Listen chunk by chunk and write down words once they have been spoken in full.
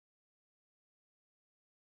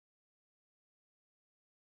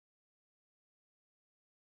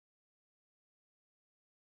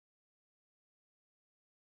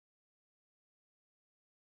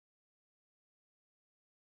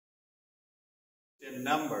In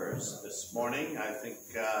numbers this morning. I think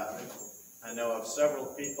I know of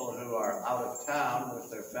several people who are out of town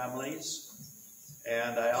with their families,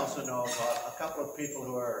 and I also know of a couple of people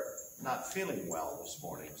who are not feeling well this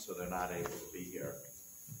morning, so they're not able to be here.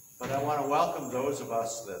 But I want to welcome those of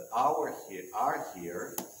us that are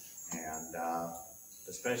here, and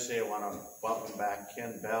especially I want to welcome back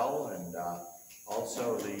Ken Bell and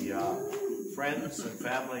also the friends and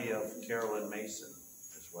family of Carolyn Mason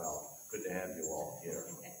as well. Good to have you all here.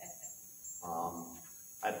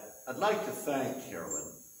 I'd like to thank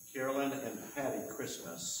Carolyn and Patty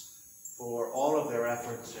Christmas for all of their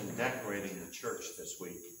efforts in decorating the church this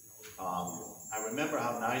week. I remember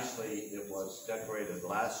how nicely it was decorated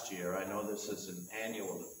last year. I know this is an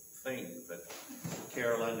annual thing that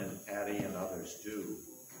Carolyn and Patty and others do,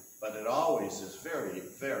 but it always is very,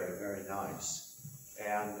 very, very nice.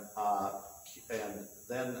 And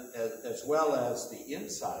then as well as the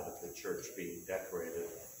inside of the church being decorated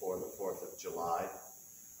for the 4th of July.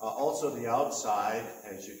 Also the outside,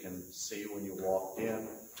 as you can see when you walked in,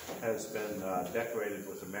 has been decorated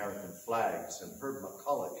with American flags, and Herb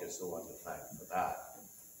McCulloch is the one to thank for that.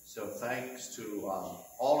 So thanks to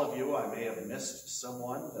all of you. I may have missed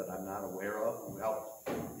someone that I'm not aware of who helped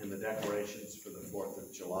in the decorations for the 4th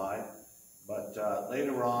of July. But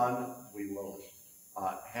later on, we will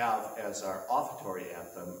have as our offertory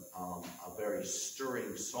anthem a very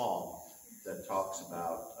stirring song that talks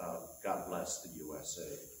about God bless the USA.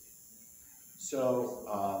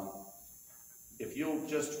 So if you'll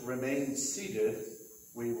just remain seated,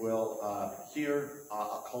 we will hear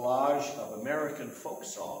a collage of American folk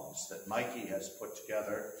songs that Mikey has put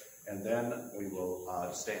together, and then we will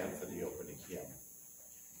stand for the opening hymn.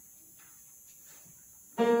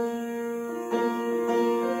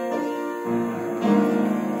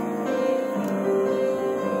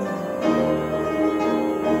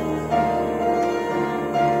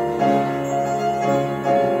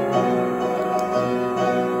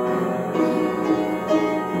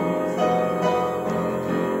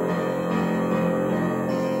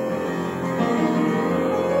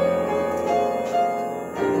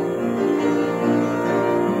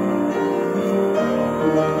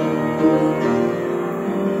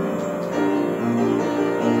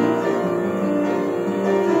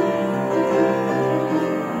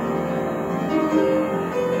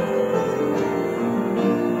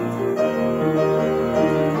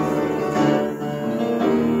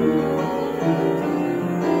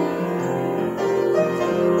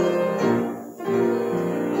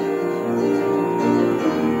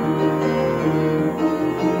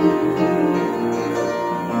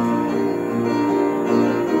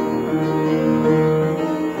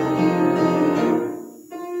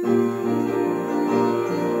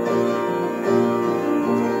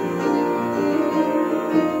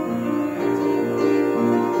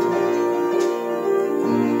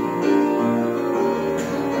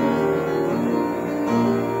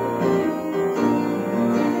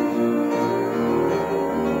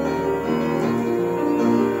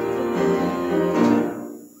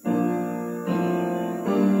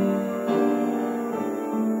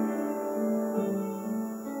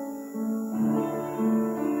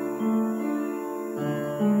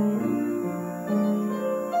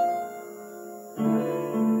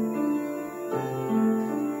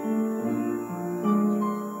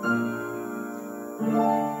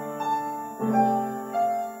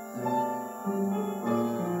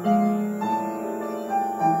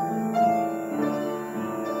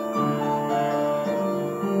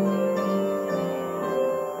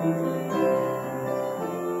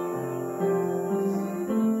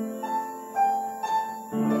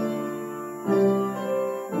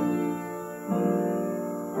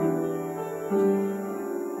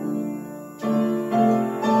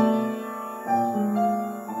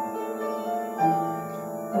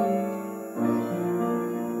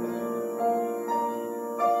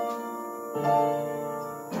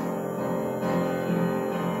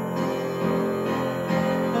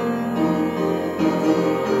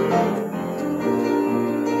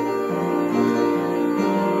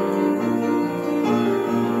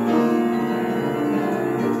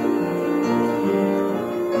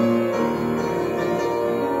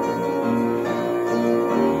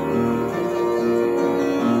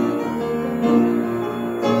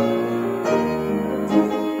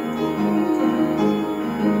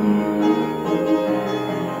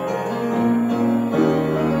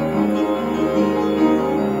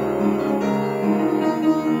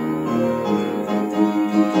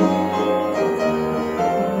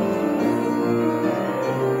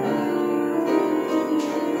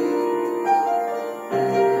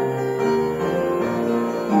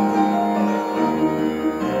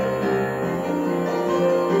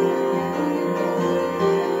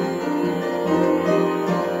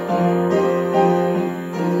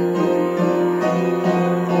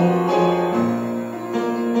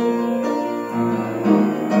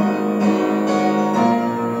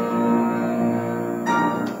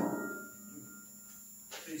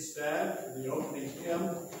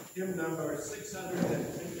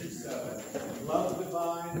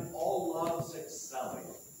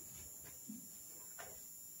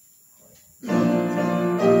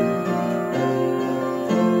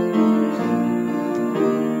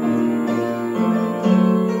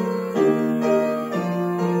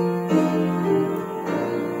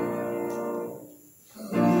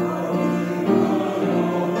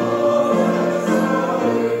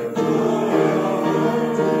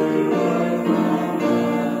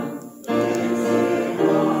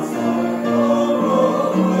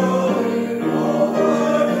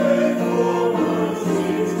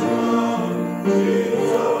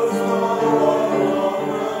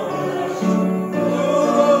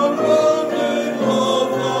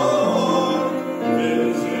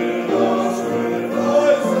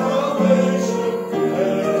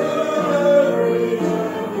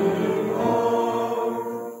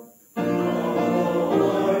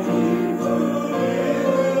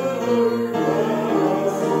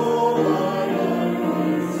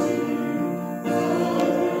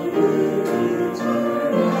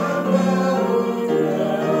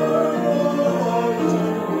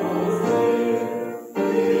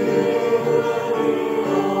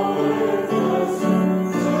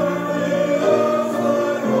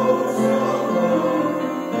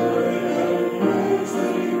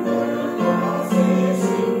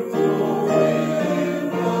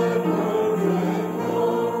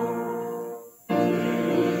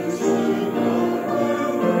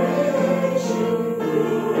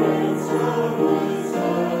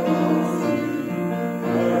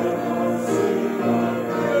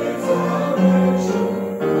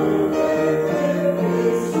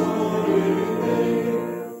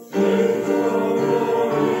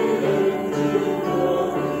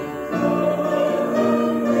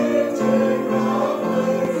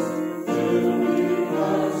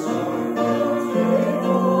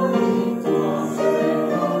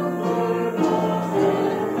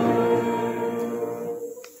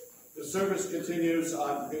 service continues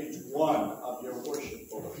on page 1 of your worship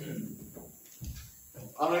bulletin.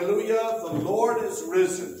 Alleluia, the Lord is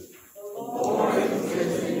risen. The Lord is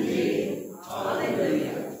risen indeed.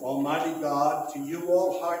 Alleluia. Almighty God, to you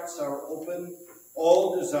all hearts are open,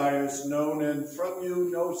 all desires known, and from you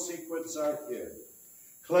no secrets are hid.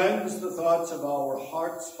 Cleanse the thoughts of our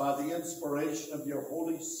hearts by the inspiration of your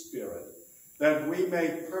Holy Spirit, that we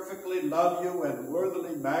may perfectly love you and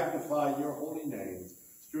worthily magnify your holy name,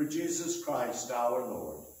 through Jesus Christ our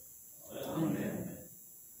Lord. Amen.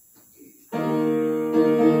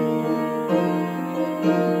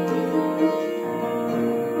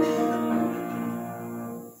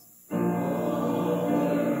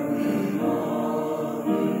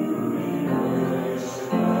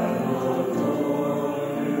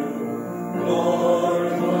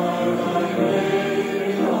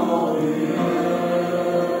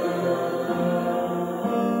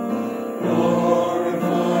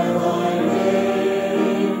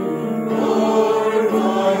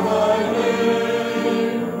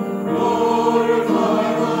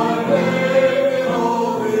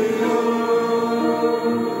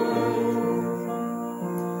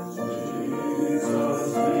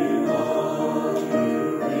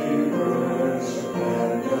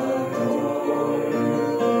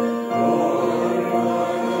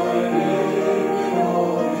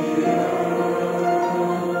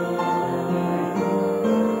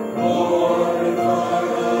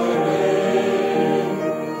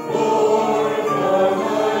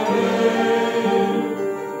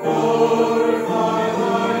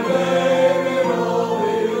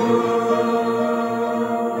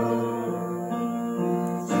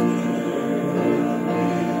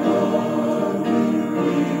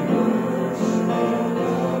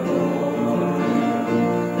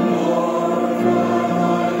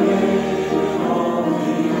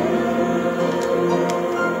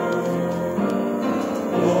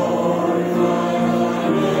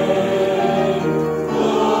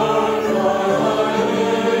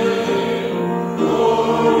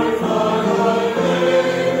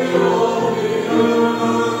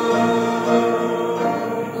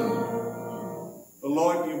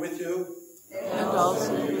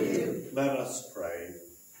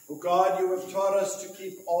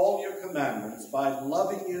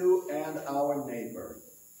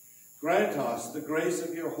 Grant us the grace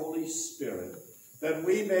of your Holy Spirit, that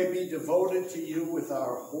we may be devoted to you with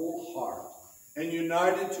our whole heart and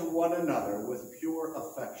united to one another with pure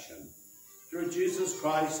affection. Through Jesus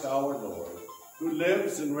Christ our Lord, who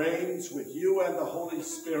lives and reigns with you and the Holy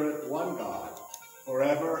Spirit, one God,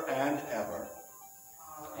 forever and ever.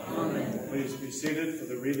 Amen. Please be seated for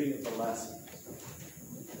the reading of the lesson.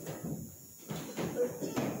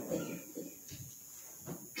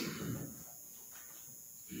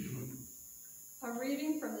 A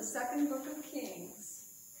reading from the second book of Kings.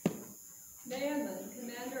 Naaman,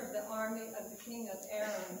 commander of the army of the king of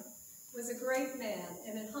Aram, was a great man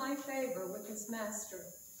and in high favor with his master,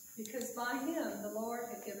 because by him the Lord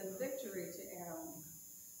had given victory to Aram.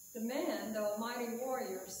 The man, though a mighty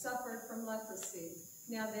warrior, suffered from leprosy.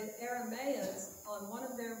 Now the Arameans, on one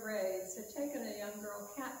of their raids, had taken a young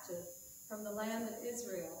girl captive from the land of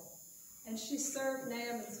Israel, and she served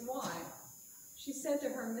Naaman's wife. She said to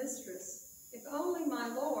her mistress, "If only my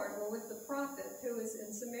Lord were with the prophet who is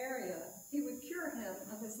in Samaria, he would cure him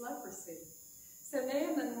of his leprosy." So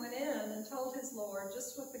Naaman went in and told his Lord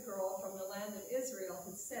just what the girl from the land of Israel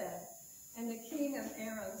had said. And the king of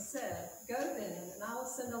Aram said, "Go then, and I will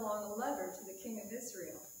send along a letter to the king of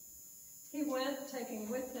Israel." He went, taking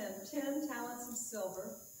with him 10 talents of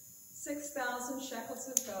silver, 6,000 shekels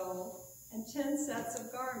of gold, and 10 sets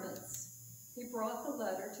of garments. He brought the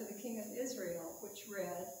letter to the king of Israel, which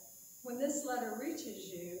read, "When this letter reaches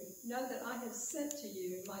you, know that I have sent to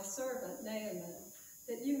you my servant Naaman,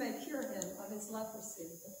 that you may cure him of his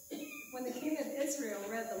leprosy." When the king of Israel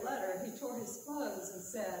read the letter, he tore his clothes and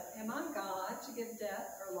said, "Am I God to give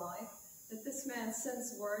death or life, that this man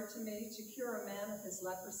sends word to me to cure a man of his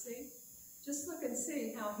leprosy? Just look and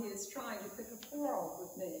see how he is trying to pick a quarrel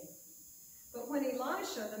with me." But when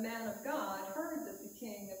Elisha, the man of God, heard that the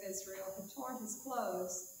king of Israel had torn his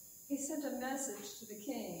clothes, he sent a message to the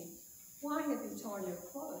king, "Why have you torn your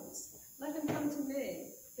clothes? Let him come to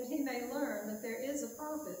me, that he may learn that there is a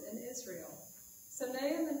prophet in Israel." So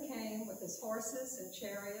Naaman came with his horses and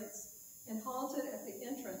chariots and halted at the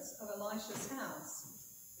entrance of Elisha's house.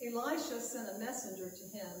 Elisha sent a messenger to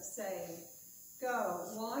him, saying,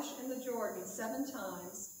 "Go, wash in the Jordan 7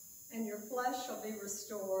 times, and your flesh shall be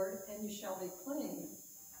restored, and you shall be clean."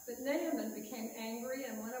 But Naaman became angry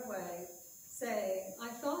and went away, saying, "I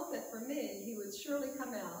thought that for me he would surely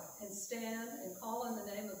come out and stand and call on the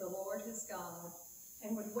name of the Lord his God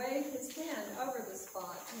and waved his hand over the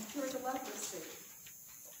spot and cured the leprosy.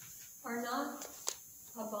 Are not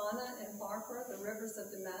Abana and Pharpar, the rivers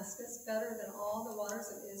of Damascus, better than all the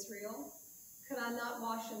waters of Israel? Could I not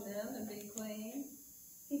wash in them and be clean?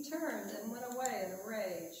 He turned and went away in a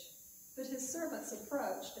rage. But his servants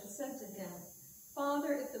approached and said to him,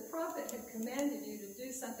 Father, if the prophet had commanded you to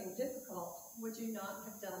do something difficult, would you not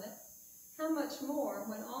have done it? How much more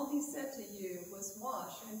when all he said to you was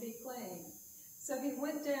wash and be clean? So he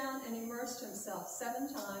went down and immersed himself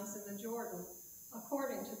 7 times in the Jordan,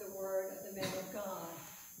 according to the word of the man of God.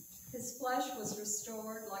 His flesh was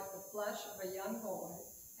restored like the flesh of a young boy,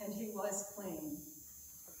 and he was clean.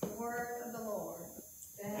 The word of the Lord.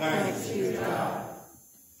 Thanks be to God.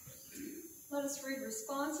 Let us read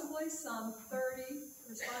responsibly Psalm 30,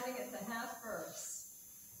 responding at the half verse.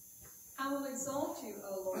 I will exalt you,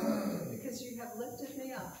 O Lord, because you have lifted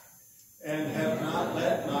me up. And have not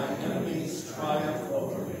let my enemies triumph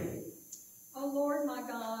over me. O Lord my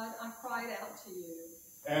God, I cried out to you.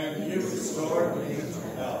 And you restored me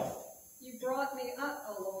to health. You brought me up,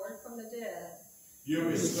 O Lord, from the dead. You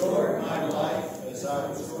restored my life as I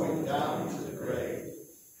was going down to the grave.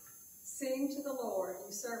 Sing to the Lord,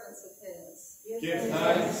 you servants of his. Give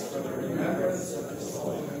thanks for the remembrance of his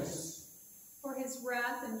holiness. For his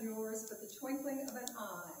wrath endures but the twinkling of an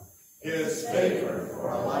eye. His favor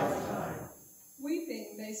for a lifetime.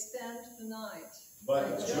 Weeping may spend the night,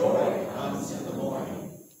 But joy comes in the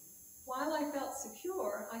morning. While I felt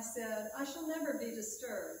secure, I said, I shall never be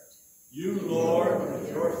disturbed. You, Lord, with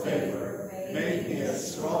your favor, made me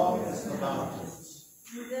as strong as the mountains.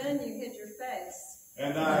 Then you hid your face.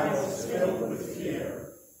 And I was filled with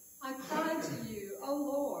fear. I cried to you, O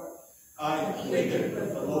Lord. I pleaded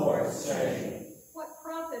with the Lord, saying, What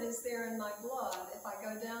profit is there in my blood if I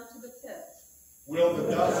go down to the pit? will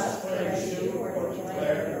the dust praise you or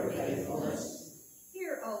declare your faithfulness?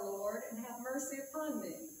 Hear, O Lord, and have mercy upon me.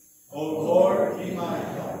 O Lord, be my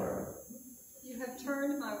helper. You have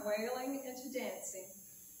turned my wailing into dancing.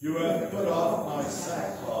 You have put off my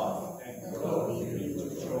sackcloth and clothed me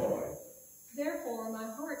with joy. Therefore my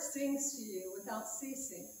heart sings to you without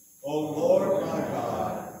ceasing. O Lord, my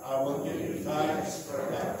God, I will give you thanks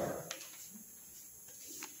forever.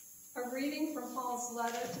 A reading from Paul's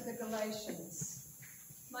letter to the Galatians.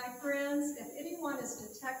 My friends, if anyone is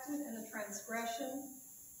detected in a transgression,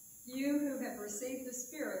 you who have received the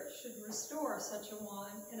Spirit should restore such a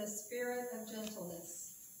one in a spirit of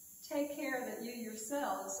gentleness. Take care that you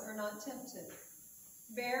yourselves are not tempted.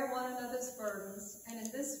 Bear one another's burdens, and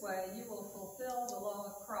in this way you will fulfill the law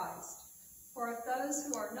of Christ. For if those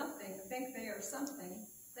who are nothing think they are something,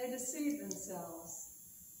 they deceive themselves.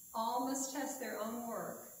 All must test their own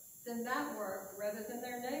work. Then that work, rather than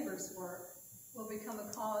their neighbor's work, will become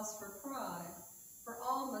a cause for pride, for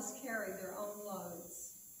all must carry their own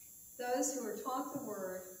loads. Those who are taught the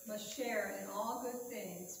word must share in all good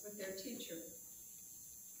things with their teacher.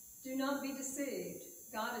 Do not be deceived.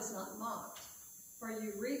 God is not mocked. For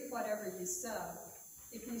you reap whatever you sow.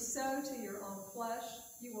 If you sow to your own flesh,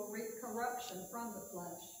 you will reap corruption from the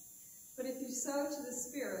flesh. But if you sow to the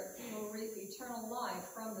Spirit, you will reap eternal life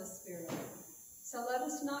from the Spirit. So let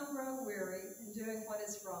us not grow weary in doing what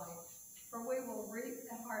is right, for we will reap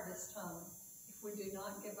a harvest time if we do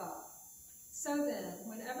not give up. So then,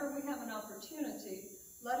 whenever we have an opportunity,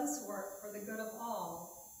 let us work for the good of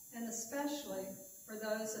all, and especially for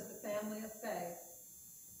those of the family of faith.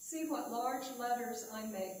 See what large letters I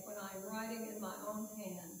make when I am writing in my own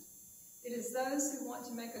hand. It is those who want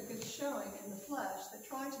to make a good showing in the flesh that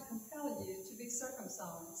try to compel you to be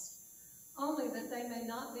circumcised, only that they may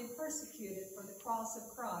not be persecuted for the cross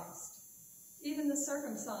of Christ. Even the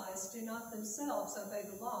circumcised do not themselves obey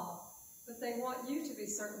the law, but they want you to be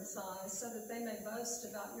circumcised so that they may boast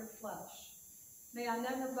about your flesh. May I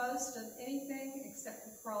never boast of anything except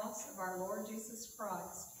the cross of our Lord Jesus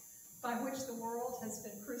Christ, by which the world has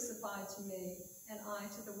been crucified to me, and I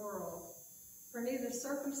to the world. For neither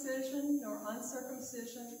circumcision nor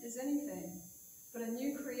uncircumcision is anything, but a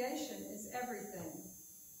new creation is everything.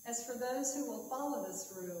 As for those who will follow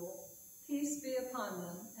this rule, peace be upon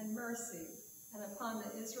them, and mercy, and upon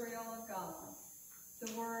the Israel of God.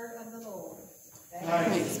 The word of the Lord.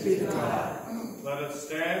 Thanks be to God. Let us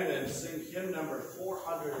stand and sing hymn number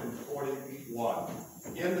 441,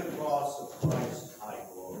 In the Cross of Christ High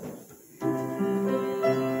Glory.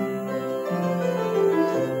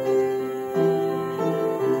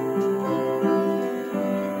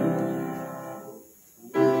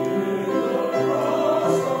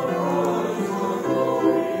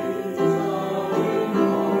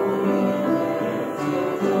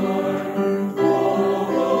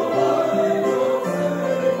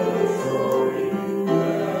 Glory,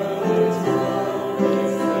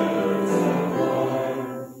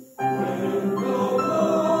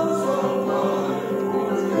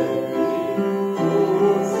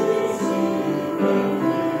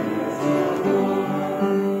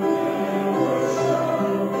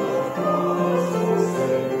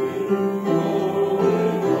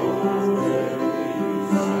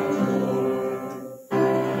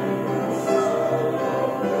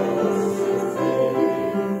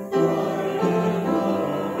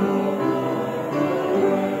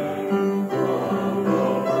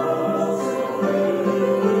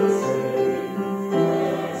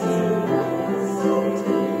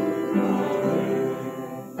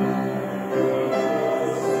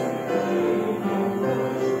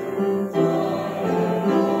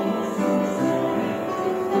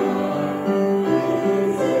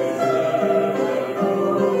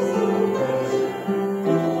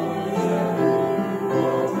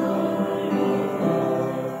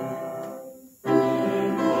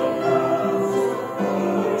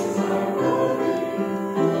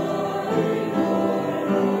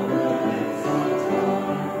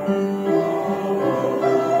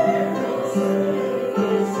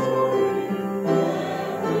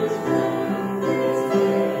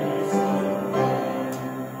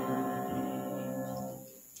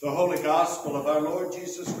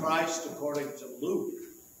 Jesus Christ according to Luke.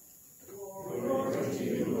 Glory to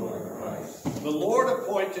you, Lord Christ. The Lord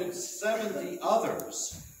appointed 70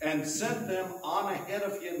 others and sent them on ahead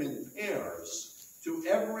of him in pairs to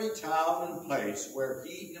every town and place where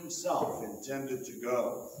he himself intended to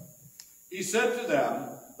go. He said to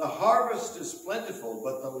them, "The harvest is plentiful,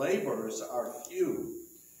 but the laborers are few.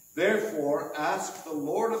 Therefore, ask the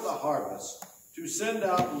Lord of the harvest to send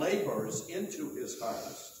out laborers into his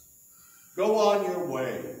harvest. Go on your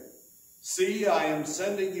way. See, I am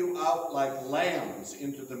sending you out like lambs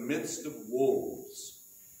into the midst of wolves.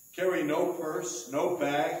 Carry no purse, no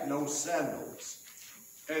bag, no sandals,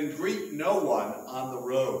 and greet no one on the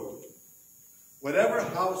road. Whatever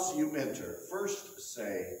house you enter, first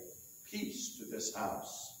say, 'Peace to this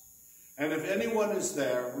house.' And if anyone is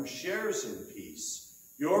there who shares in peace,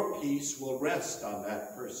 your peace will rest on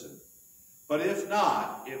that person. But if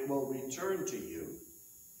not, it will return to you.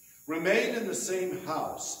 Remain in the same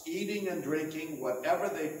house, eating and drinking whatever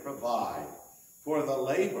they provide, for the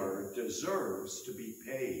laborer deserves to be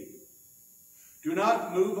paid. Do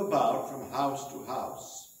not move about from house to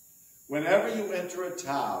house. Whenever you enter a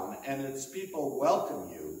town and its people welcome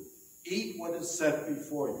you, eat what is set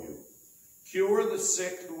before you. Cure the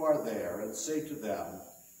sick who are there and say to them,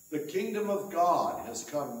 'The kingdom of God has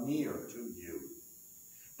come near to you.'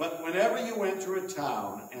 But whenever you enter a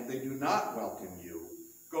town and they do not welcome you,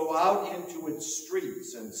 go out into its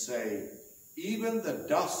streets and say, 'Even the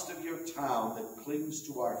dust of your town that clings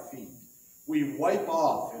to our feet, we wipe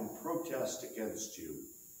off in protest against you.'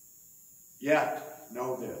 Yet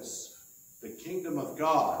know this, the kingdom of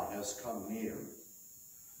God has come near.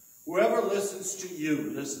 Whoever listens to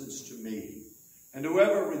you listens to me, and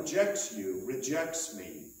whoever rejects you rejects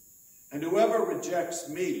me, and whoever rejects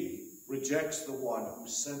me rejects the one who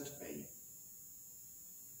sent me."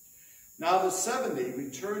 Now the 70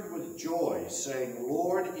 returned with joy, saying,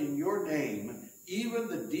 "Lord, in your name even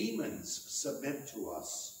the demons submit to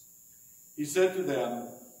us." He said to them,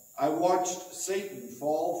 "I watched Satan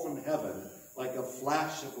fall from heaven like a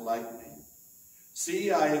flash of lightning.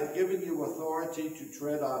 See, I have given you authority to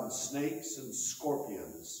tread on snakes and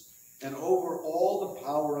scorpions, and over all the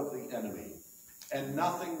power of the enemy, and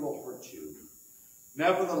nothing will hurt you.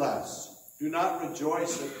 Nevertheless, do not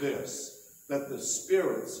rejoice at this, that the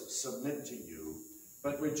spirits submit to you,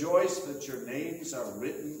 but rejoice that your names are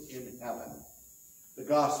written in heaven." The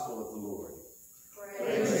Gospel of the Lord.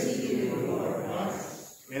 Praise to you, Lord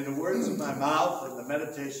Christ. May the words of my mouth and the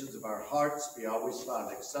meditations of our hearts be always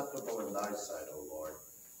found acceptable in thy sight, O Lord,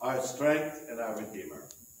 our strength and our Redeemer.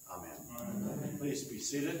 Amen. Amen. Please be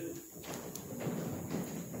seated.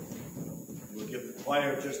 We'll give the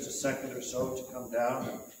choir just a second or so to come down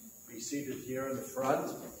and be seated here in the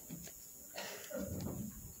front.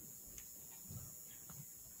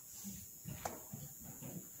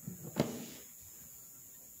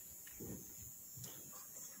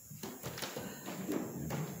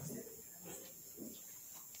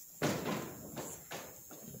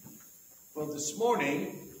 Well, this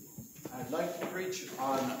morning, I'd like to preach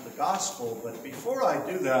on the gospel, but before I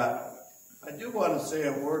do that, I do want to say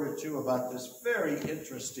a word or two about this very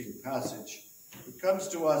interesting passage. It comes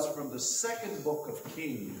to us from the second book of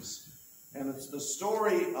Kings, and it's the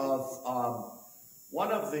story of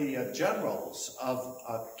one of the generals of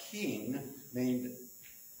a king named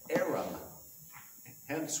Aram.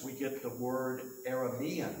 Hence, we get the word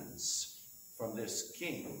Arameans from this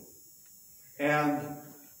king. And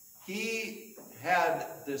he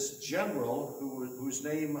had this general whose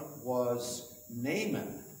name was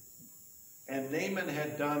Naaman. And Naaman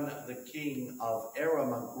had done the king of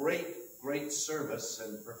Aram a great service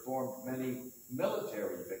and performed many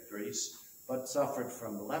military victories, but suffered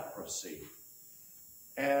from leprosy.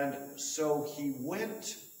 And so he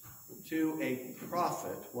went to a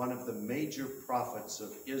prophet, one of the major prophets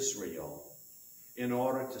of Israel, in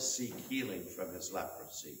order to seek healing from his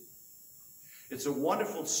leprosy. It's a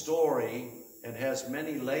wonderful story and has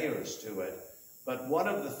many layers to it, but one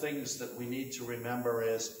of the things that we need to remember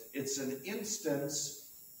is it's an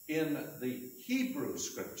instance in the Hebrew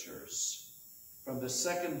scriptures from the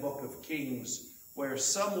second book of Kings where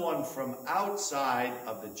someone from outside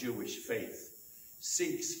of the Jewish faith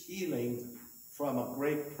seeks healing from a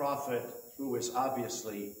great prophet who is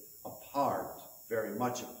obviously a part, very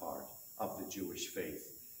much a part, of the Jewish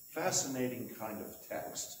faith. Fascinating kind of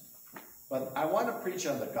text. But I want to preach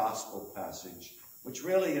on the gospel passage, which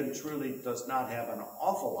really and truly does not have an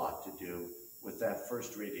awful lot to do with that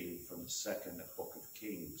first reading from the second book of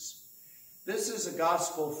Kings. This is a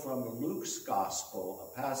gospel from Luke's gospel,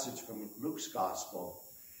 a passage from Luke's gospel,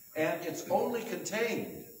 and it's only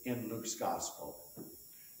contained in Luke's gospel.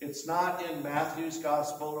 It's not in Matthew's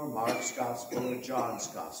gospel or Mark's gospel or John's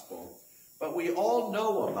gospel, but we all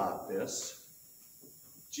know about this.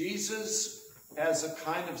 Jesus has a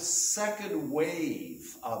kind of second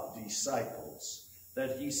wave of disciples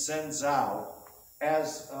that he sends out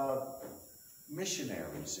as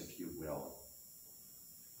missionaries, if you will,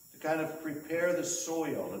 to kind of prepare the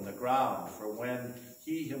soil and the ground for when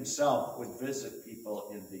he himself would visit people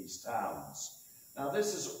in these towns. Now,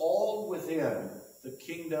 this is all within the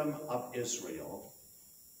kingdom of Israel,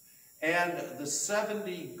 and the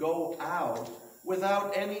 70 go out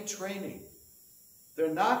without any training.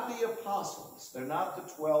 They're not the apostles. They're not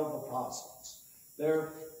the 12 apostles.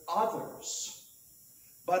 They're others.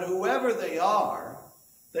 But whoever they are,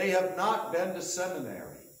 they have not been to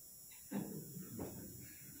seminary.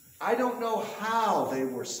 I don't know how they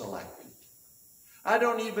were selected. I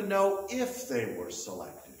don't even know if they were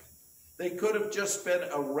selected. They could have just been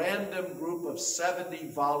a random group of 70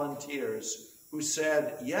 volunteers who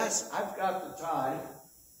said, yes, I've got the time.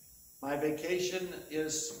 My vacation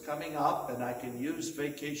is coming up and I can use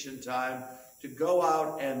vacation time to go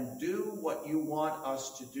out and do what you want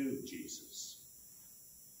us to do, Jesus.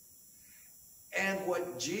 And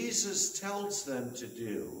what Jesus tells them to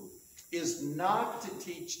do is not to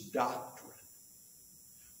teach doctrine,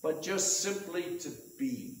 but just simply to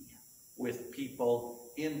be with people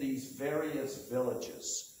in these various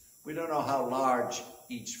villages. We don't know how large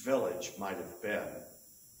each village might have been,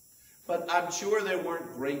 but I'm sure they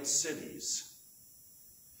weren't great cities.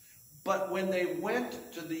 But when they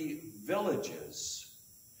went to the villages,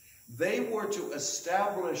 they were to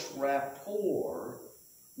establish rapport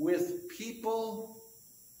with people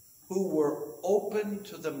who were open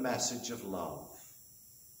to the message of love,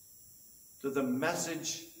 to the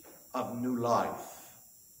message of new life.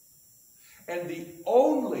 And the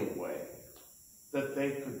only way that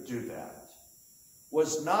they could do that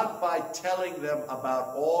was not by telling them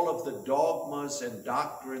about all of the dogmas and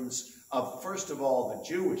doctrines of, first of all, the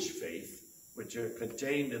Jewish faith, which are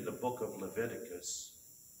contained in the book of Leviticus,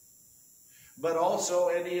 but also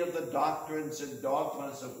any of the doctrines and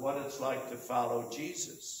dogmas of what it's like to follow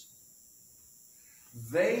Jesus.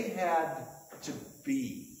 They had to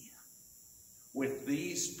be with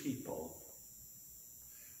these people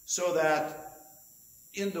so that,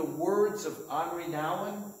 in the words of Henri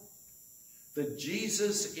Nouwen, the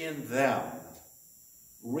Jesus in them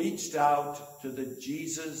reached out to the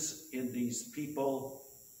Jesus in these people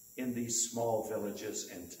in these small villages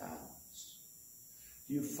and towns.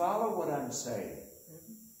 Do you follow what I'm saying?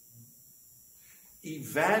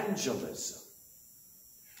 Evangelism,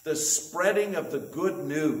 the spreading of the good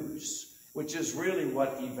news, which is really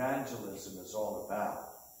what evangelism is all about,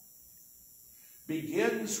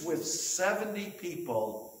 begins with 70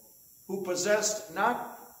 people who possessed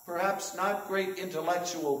perhaps not great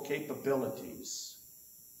intellectual capabilities,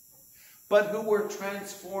 but who were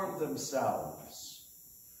transformed themselves,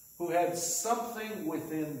 who had something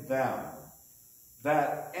within them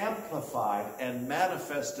that amplified and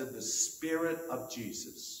manifested the Spirit of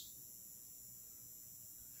Jesus.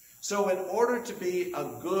 So in order to be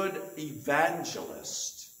a good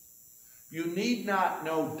evangelist, you need not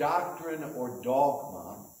know doctrine or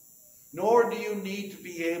dogma, nor do you need to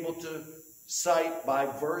be able to cite by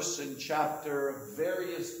verse and chapter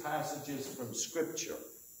various passages from Scripture.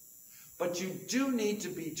 But you do need to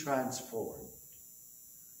be transformed.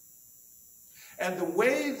 And the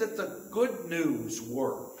way that the good news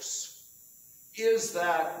works is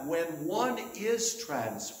that when one is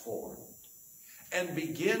transformed and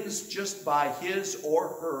begins just by his or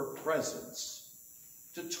her presence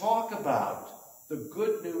to talk about the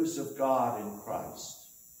good news of God in Christ,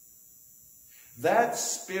 that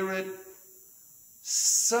Spirit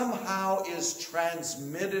somehow is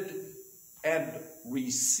transmitted and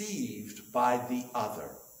received by the other.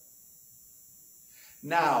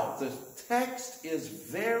 Now, the text is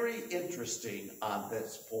very interesting on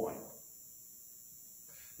this point.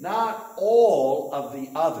 Not all of the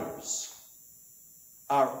others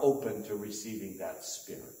are open to receiving that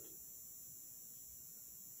Spirit.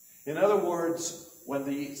 In other words, when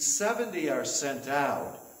the 70 are sent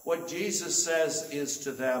out, what Jesus says is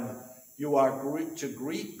to them, you are to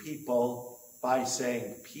greet people by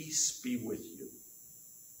saying, peace be with you.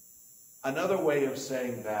 Another way of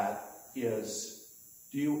saying that is,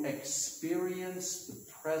 do you experience the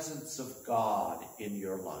presence of God in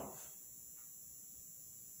your life?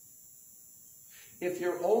 If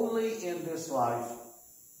you're only in this life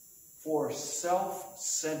for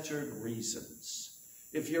self-centered reasons,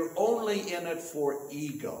 if you're only in it for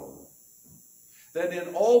ego, then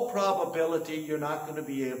in all probability you're not going to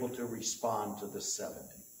be able to respond to the 70.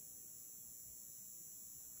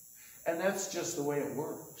 And that's just the way it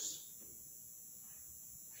works.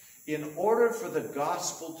 In order for the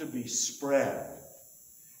gospel to be spread,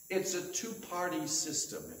 it's a two-party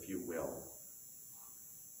system, if you will.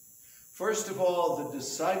 First of all, the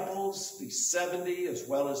disciples, the 70, as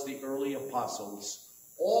well as the early apostles,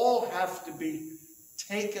 all have to be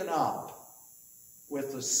taken up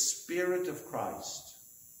with the Spirit of Christ.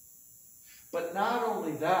 But not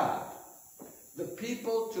only that, the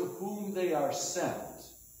people to whom they are sent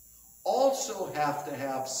also have to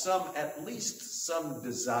have at least some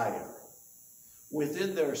desire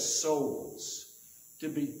within their souls to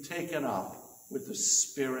be taken up with the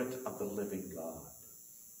Spirit of the living God.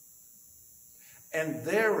 And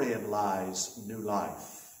therein lies new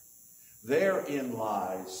life. Therein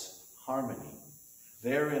lies harmony.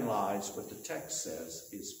 Therein lies what the text says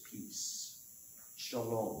is peace,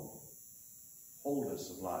 shalom, wholeness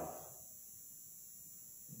of life.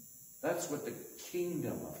 That's what the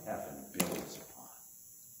kingdom of heaven builds upon.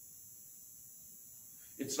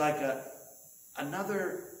 It's like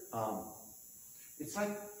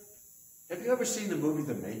have you ever seen the movie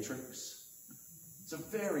The Matrix? It's a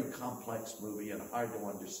very complex movie and hard to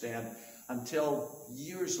understand until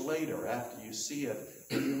years later after you see it,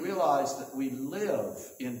 and you realize that we live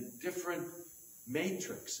in different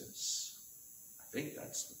matrices. I think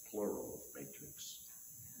that's the plural of matrix.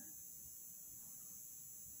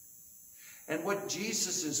 And what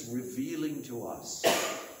Jesus is revealing to us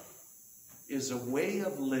is a way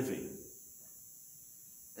of living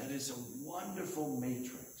that is a wonderful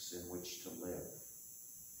matrix in which to live.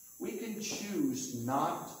 We can choose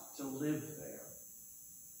not to live there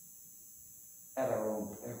at our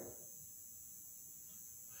own peril.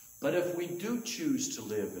 But if we do choose to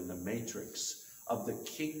live in the matrix of the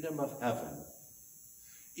kingdom of heaven,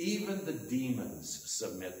 even the demons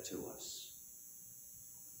submit to us.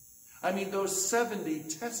 I mean, those 70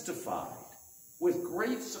 testified with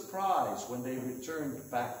great surprise when they returned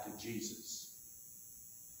back to Jesus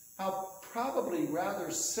how probably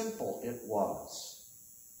rather simple it was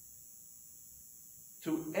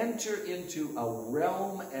to enter into a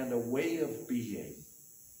realm and a way of being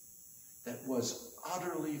that was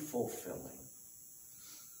utterly fulfilling.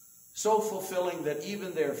 So fulfilling that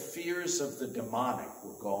even their fears of the demonic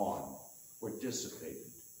were gone, were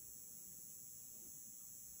dissipated.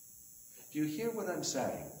 Do you hear what I'm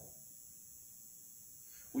saying?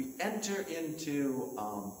 We enter into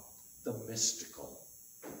the mystical,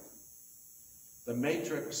 the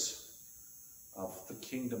matrix of the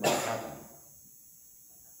kingdom of heaven.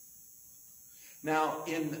 Now,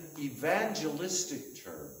 in evangelistic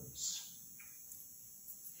terms,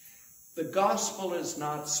 the gospel is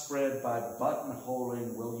not spread by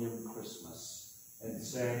buttonholing William Christmas and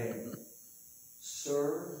saying,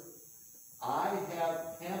 "Sir, I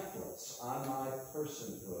have pamphlets on my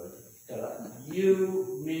personhood that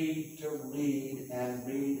you need to read and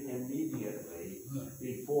read immediately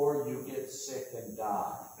before you get sick and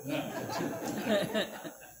die."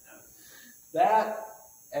 That,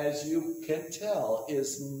 as you can tell,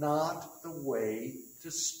 is not the way to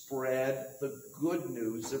spread the good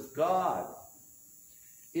news of God.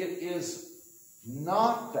 It is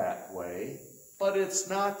not that way, but it's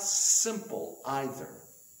not simple either.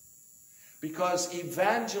 Because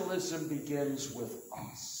evangelism begins with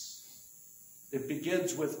us. It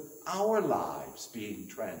begins with our lives being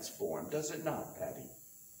transformed, does it not, Patty?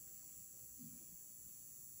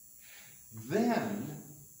 Then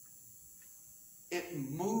it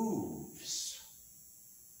moves.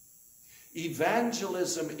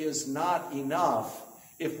 Evangelism is not enough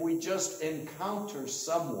if we just encounter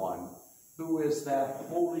someone who is that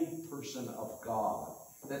holy person of God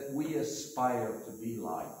that we aspire to be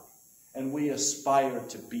like and we aspire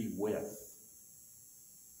to be with.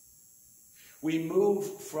 We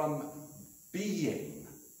move from being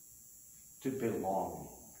to belonging.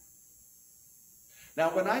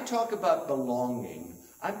 Now, when I talk about belonging,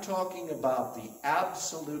 I'm talking about the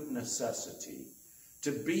absolute necessity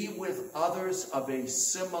to be with others of a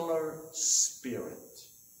similar spirit.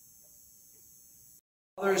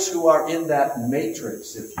 Others who are in that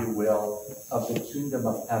matrix, if you will, of the kingdom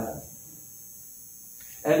of heaven.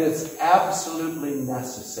 And it's absolutely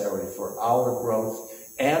necessary for our growth,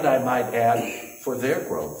 and I might add, for their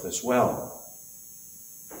growth as well.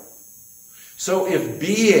 So if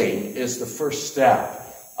being is the first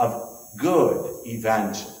step of good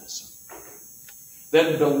evangelism,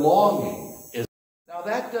 then belonging is. Now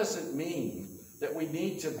that doesn't mean that we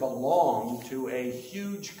need to belong to a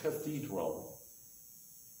huge cathedral,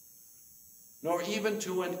 nor even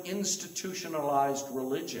to an institutionalized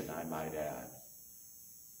religion, I might add.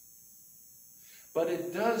 But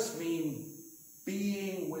it does mean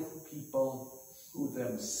being with people who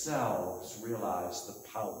themselves realize the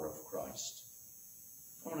power of Christ.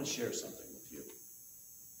 I want to share something with you.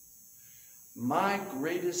 My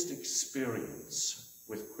greatest experience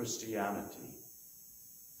with Christianity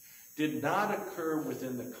did not occur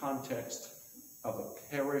within the context of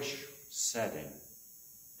a parish setting.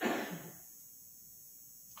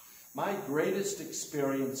 My greatest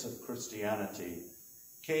experience of Christianity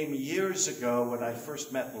came years ago when I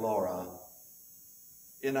first met Laura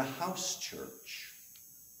in a house church.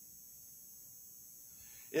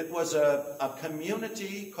 It was a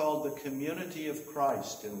community called the Community of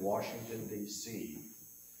Christ in Washington, D.C.,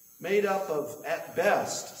 made up of, at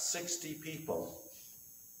best, 60 people.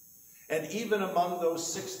 And even among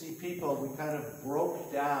those 60 people, we kind of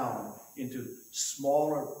broke down into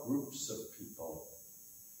smaller groups of people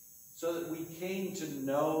so that we came to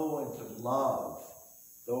know and to love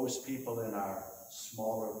those people in our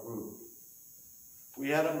smaller group. We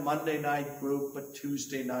had a Monday night group, a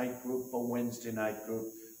Tuesday night group, a Wednesday night group.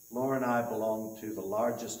 Laura and I belonged to the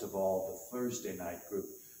largest of all, the Thursday night group,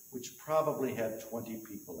 which probably had 20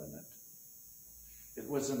 people in it. It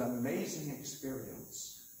was an amazing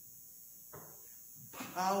experience.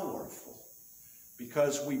 Powerful,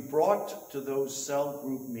 because we brought to those cell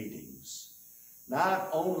group meetings not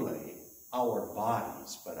only our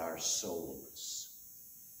bodies, but our souls.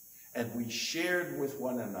 And we shared with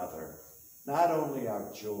one another not only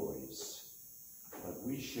our joys, but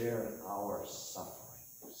we shared our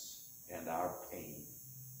sufferings and our pain.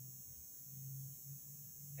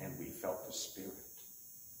 And we felt the Spirit.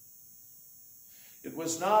 It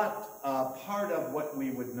was not part of what we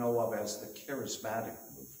would know of as the charismatic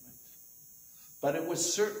movement, but it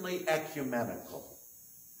was certainly ecumenical.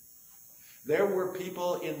 There were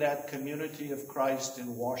people in that Community of Christ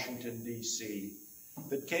in Washington, D.C.,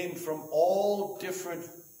 that came from all different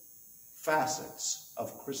facets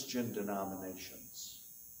of Christian denominations.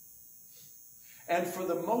 And for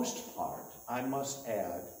the most part, I must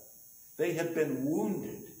add, they had been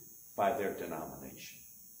wounded by their denomination.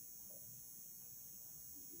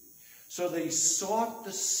 So they sought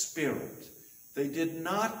the Spirit. They did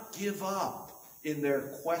not give up in their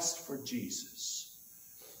quest for Jesus.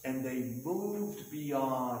 And they moved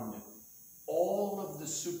beyond all of the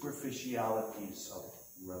superficialities of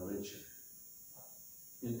religion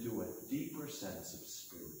into a deeper sense of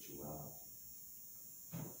spirituality.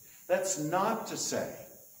 That's not to say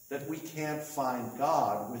that we can't find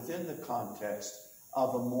God within the context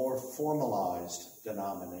of a more formalized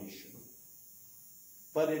denomination.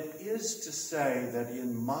 But it is to say that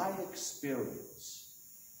in my experience,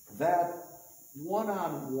 that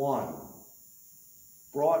one-on-one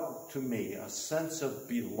brought to me a sense of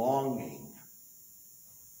belonging,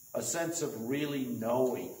 a sense of really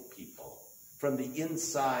knowing people from the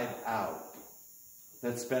inside out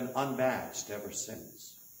that's been unmatched ever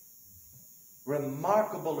since.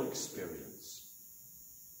 Remarkable experience.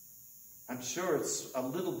 I'm sure it's a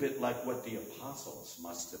little bit like what the apostles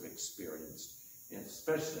must have experienced,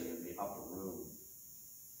 especially in the upper room.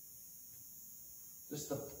 Just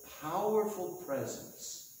the powerful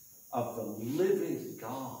presence of the living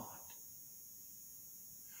God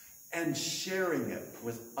and sharing it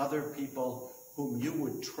with other people whom you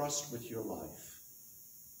would trust with your life.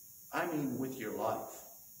 I mean, with your life.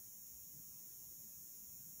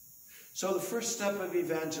 So the first step of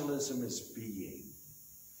evangelism is being.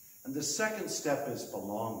 And the second step is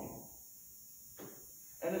belonging.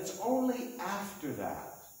 And it's only after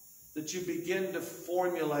that that you begin to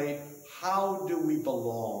formulate, how do we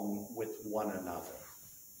belong with one another?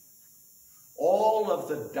 All of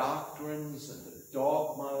the doctrines and the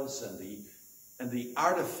dogmas and the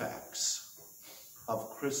artifacts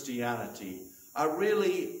of Christianity are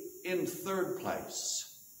really in third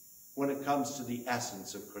place when it comes to the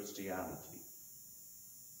essence of Christianity.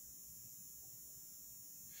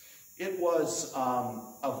 It was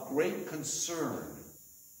of great concern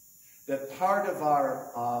that part of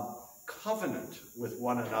our covenant with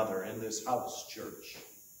one another in this house church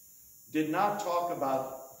did not talk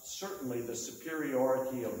about certainly the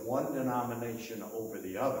superiority of one denomination over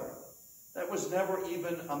the other. That was never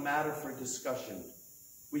even a matter for discussion.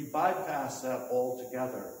 We bypassed that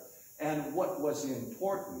altogether. And what was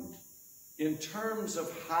important in terms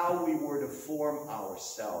of how we were to form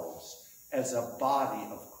ourselves as a body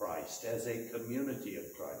of Christ, as a community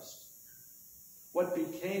of Christ. What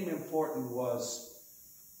became important was,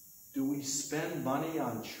 do we spend money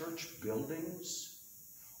on church buildings?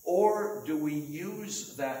 Or do we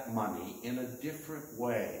use that money in a different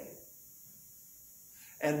way?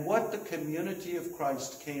 And what the Community of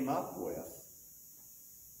Christ came up with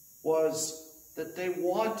was that they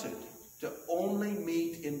wanted to only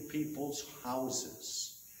meet in people's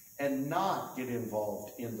houses and not get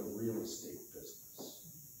involved in the real estate business.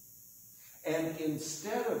 And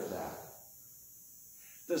instead of that,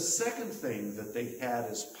 the second thing that they had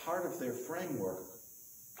as part of their framework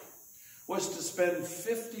was to spend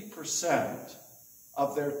 50%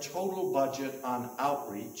 of their total budget on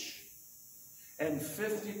outreach and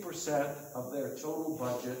 50% of their total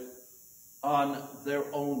budget on their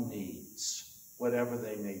own needs, whatever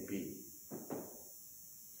they may be.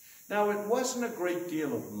 Now, it wasn't a great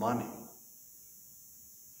deal of money,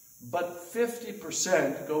 but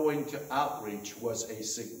 50% going to outreach was a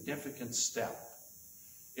significant step.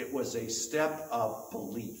 It was a step of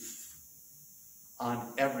belief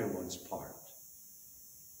on everyone's part.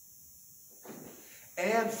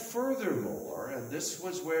 And furthermore, and this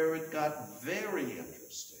was where it got very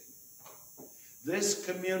interesting, this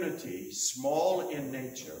community, small in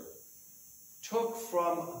nature, took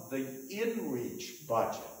from the in-reach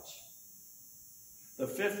budget, the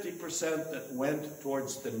 50% that went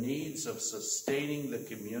towards the needs of sustaining the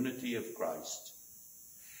community of Christ,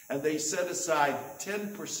 and they set aside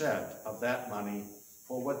 10% of that money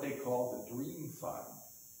for what they call the Dream Fund.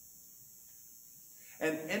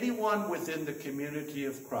 And anyone within the community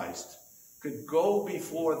of Christ could go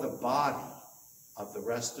before the body of the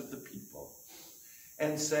rest of the people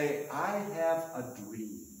and say, I have a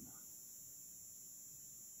dream.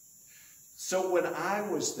 So when I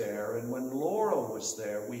was there and when Laura was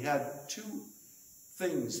there, we had two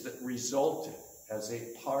things that resulted as a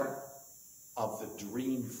part of the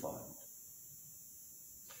Dream Fund.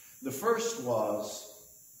 The first was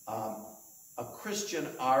a Christian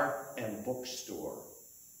art and bookstore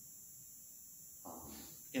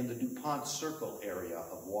in the DuPont Circle area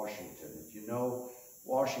of Washington. If you know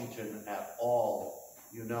Washington at all,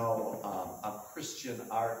 you know a Christian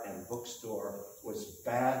art and bookstore was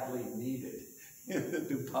badly needed in the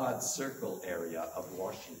DuPont Circle area of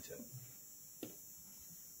Washington.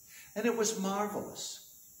 And it was marvelous.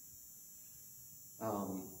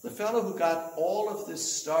 The fellow who got all of this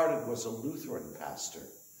started was a Lutheran pastor.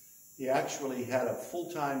 He actually had a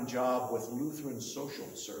full-time job with Lutheran Social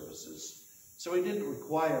Services, so he didn't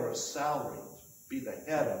require a salary to be the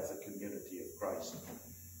head of the community of Christ.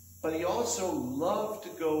 But he also loved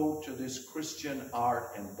to go to this Christian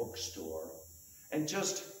art and bookstore and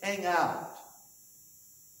just hang out.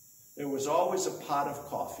 There was always a pot of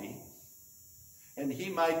coffee, and he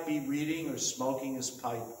might be reading or smoking his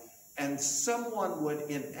pipe, and someone would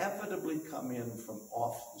inevitably come in from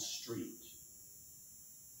off the street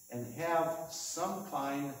and have some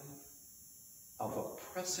kind of a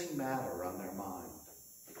pressing matter on their mind.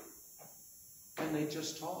 And they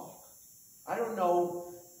just talk. I don't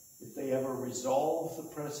know if they ever resolved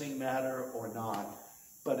the pressing matter or not,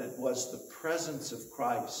 but it was the presence of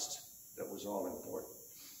Christ that was all important.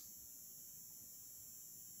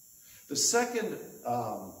 The second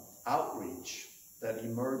outreach that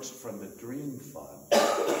emerged from the Dream Fund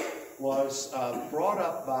was brought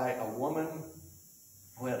up by a woman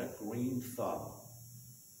who had a green thumb.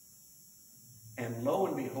 And lo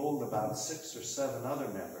and behold, about 6 or 7 other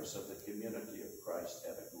members of the community of Christ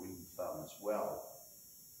had a green thumb as well.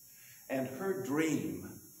 And her dream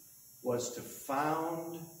was to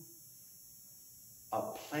found a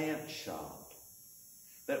plant shop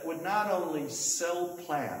that would not only sell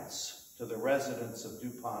plants to the residents of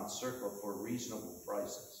DuPont Circle for reasonable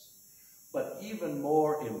prices, but even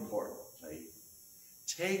more importantly,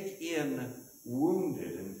 take in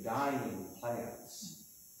wounded and dying plants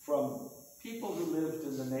from people who lived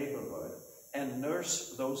in the neighborhood and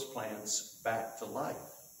nurse those plants back to life.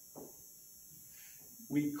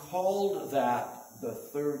 We called that the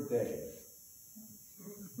third day.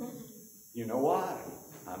 You know why?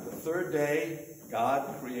 On the third day,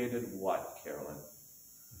 God created what, Carolyn?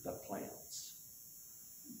 The plants.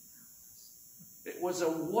 It was a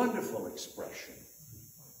wonderful expression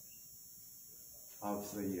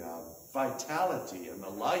of the vitality and the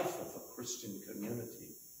life of a Christian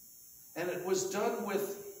community. And it was done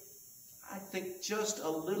with, I think, just a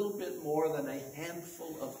little bit more than a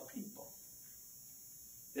handful of people.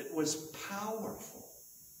 It was powerful,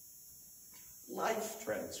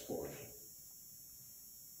 life-transforming.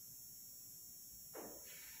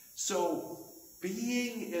 So,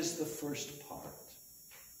 being is the first part.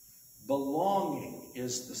 Belonging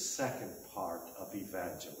is the second part of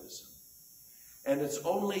evangelism. And it's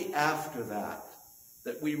only after that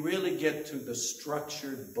that we really get to the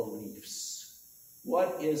structured beliefs.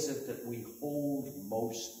 What is it that we hold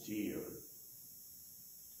most dear?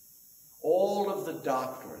 All of the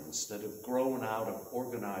doctrines that have grown out of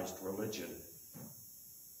organized religion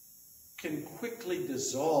can quickly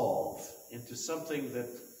dissolve into something that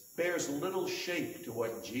bears little shape to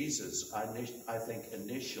what Jesus, I think,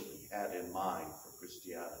 initially had in mind for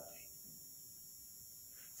Christianity.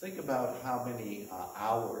 Think about how many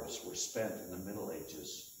hours were spent in the Middle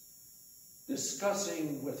Ages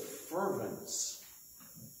discussing with fervence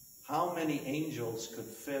how many angels could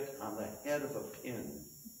fit on the head of a pin.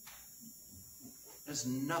 It has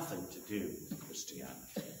nothing to do with Christianity.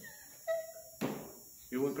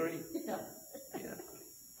 You agree? Yeah. Yeah.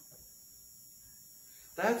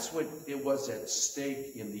 That's what it was at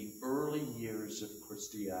stake in the early years of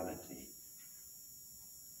Christianity.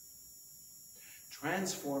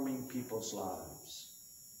 Transforming people's lives,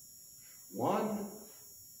 one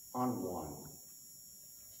on one,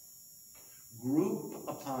 group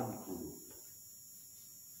upon group.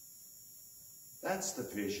 That's the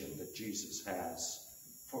vision that Jesus has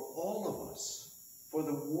for all of us, for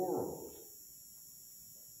the world.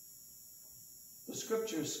 The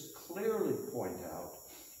scriptures clearly point out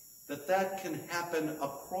that that can happen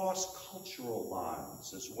across cultural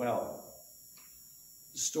lines as well.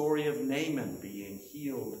 The story of Naaman being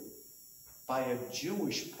healed by a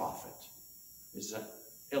Jewish prophet is an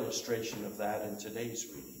illustration of that in today's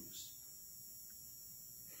readings.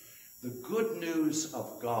 The good news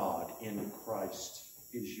of God in Christ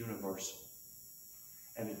is universal,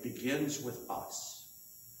 and it begins with us,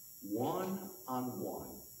 one on one.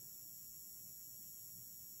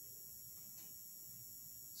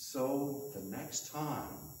 So the next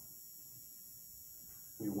time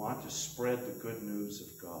we want to spread the good news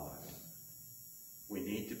of God, we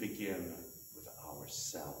need to begin with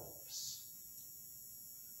ourselves.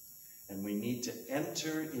 And we need to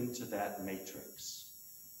enter into that matrix,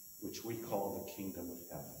 which we call the kingdom of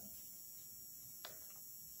heaven.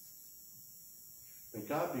 May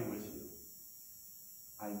God be with you.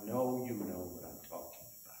 I know you know what I'm talking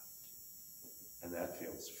about. And that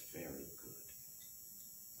feels very good.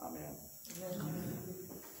 Amen. Amen.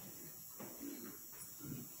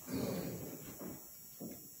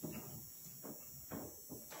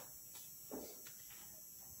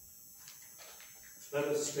 Let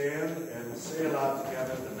us stand and say aloud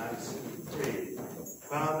together the Nicene Creed,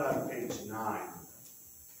 found on page 9.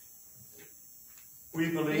 We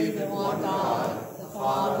believe in one God, the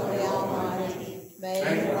Father, the Almighty,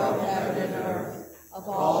 maker of heaven and earth, of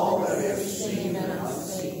all that is seen and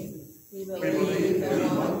unseen. We believe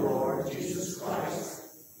in one Lord Jesus Christ,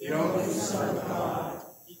 the only Son of God,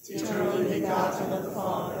 eternally begotten of the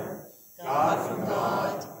Father, God from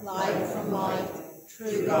God, light from light,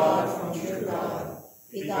 true God from true God,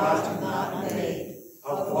 begotten, not made,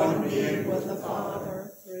 of one being with the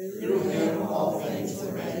Father. Through him all things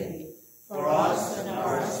were made. For us and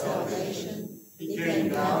our salvation, he came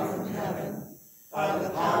down from heaven. By the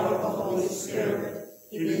power of the Holy Spirit,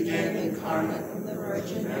 he became incarnate from the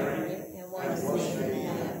Virgin Mary and was made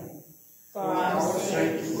man. For our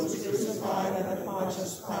sake he was crucified under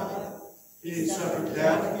Pontius Pilate. He suffered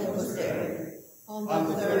death and was buried. On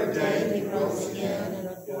the third day he rose again in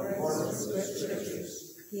accordance with the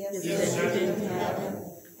Scriptures. He ascended into heaven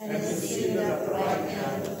and is seated at the right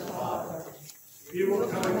hand of the Father. He will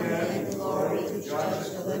come again in glory to judge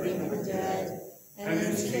the living and the dead, and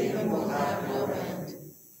his kingdom will have no end.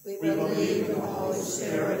 We believe in the Holy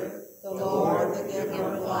Spirit, the Lord, the giver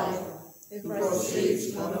of life, who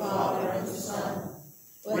proceeds from the Father and the Son.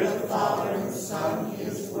 With the Father and the Son he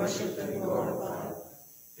is worshipped and glorified.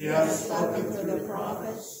 He has spoken through the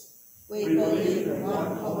prophets. We believe in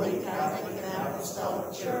one holy Catholic and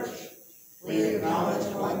Apostolic Church. We acknowledge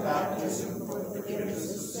one baptism for the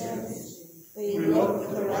forgiveness of sins. We look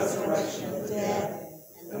for the resurrection of the dead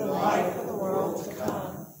and the life of the world to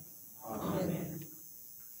come. Amen.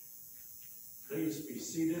 Please be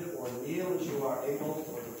seated or kneel as you are able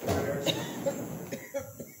for the prayers.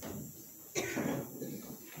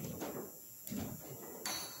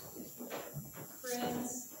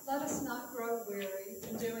 Friends, let us not grow weary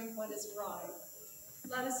in doing what is right.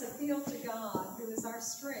 Let us appeal to God, who is our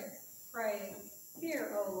strength, praying,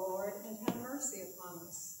 "Hear, O Lord, and have mercy upon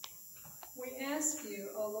us." We ask you,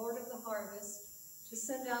 O Lord of the harvest, to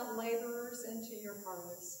send out laborers into your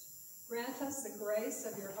harvest. Grant us the grace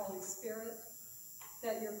of your Holy Spirit,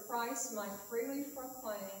 that your Christ might freely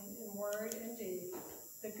proclaim in word and deed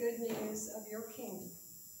the good news of your kingdom.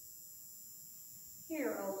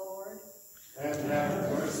 Hear, O Lord, and have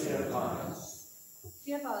mercy upon us.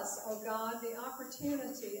 Give us, O God, the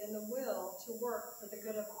opportunity and the will to work for the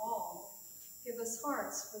good of all. Give us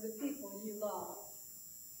hearts for the people you love.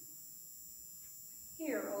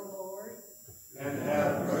 Hear, O Lord, and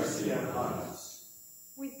have mercy upon us.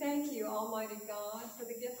 We thank you, Almighty God, for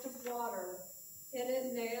the gift of water, In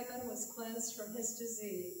it Naaman was cleansed from his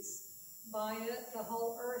disease. By it the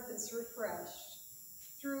whole earth is refreshed.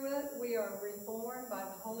 Through it we are reborn by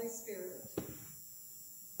the Holy Spirit.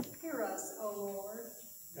 Hear us, O Lord,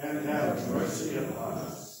 and have mercy upon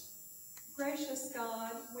us. Gracious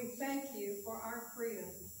God, we thank you for our freedom.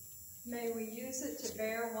 May we use it to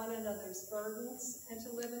bear one another's burdens and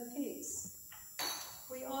to live in peace.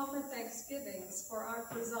 We offer thanksgivings for our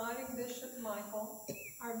presiding Bishop Michael,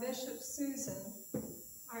 our Bishop Susan,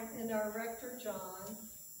 and our Rector John,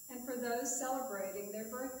 and for those celebrating their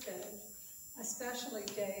birthday, especially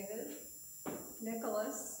David,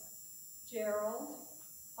 Nicholas, Gerald,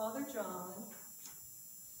 Father John,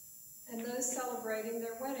 and those celebrating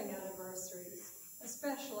their wedding anniversaries,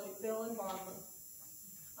 especially Bill and Barbara.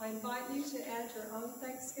 I invite you to add your own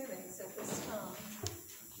thanksgivings at this time.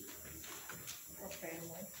 Our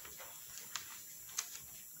family.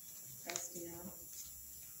 Christina.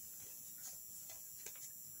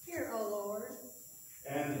 Hear, O Lord,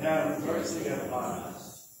 and have mercy upon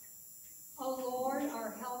us. O Lord,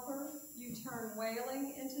 our helper, you turn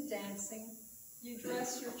wailing into dancing. You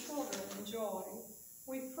dress your children in joy.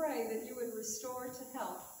 We pray that you would restore to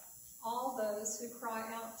health all those who cry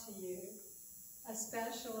out to you,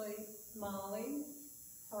 especially Molly,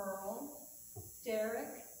 Pearl, Derek,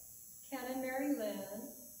 Ken and Mary Lynn,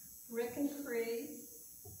 Rick and Creed,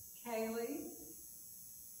 Kaylee,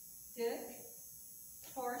 Dick,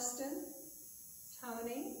 Torsten,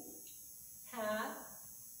 Tony, Pat,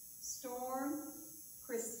 Storm,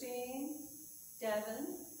 Christine,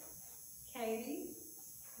 Devin, Katie,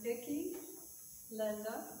 Vicki,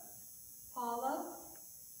 Linda, Paula,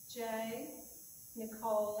 Jay,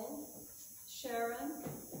 Nicole, Sharon,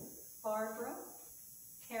 Barbara,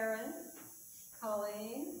 Karen,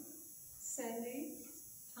 Colleen, Cindy,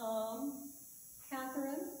 Tom,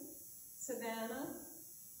 Catherine, Savannah,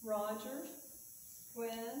 Roger,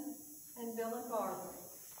 Gwen, and Bill and Barbara.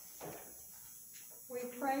 We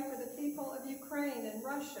pray for the people of Ukraine and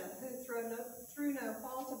Russia who, through no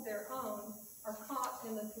fault of their own, are caught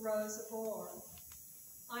in the throes of war.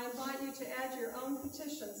 I invite you to add your own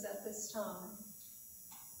petitions at this time.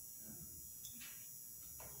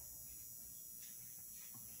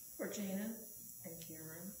 For Gina and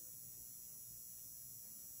Karen.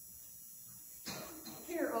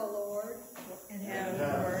 Hear, O Lord, And have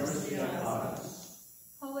mercy on us.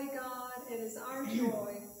 Holy God, it is our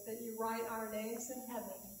joy that you write our names in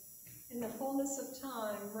heaven. In the fullness of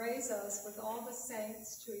time, raise us with all the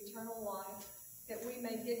saints to eternal life, that we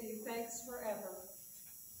may give you thanks forever.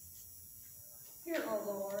 Hear, O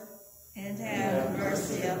Lord, And have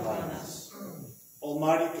mercy upon us.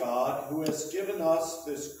 Almighty God, who has given us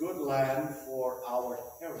this good land for our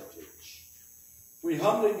heritage, we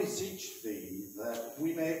humbly beseech thee that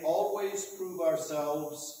we may always prove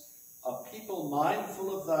ourselves a people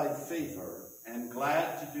mindful of thy favor and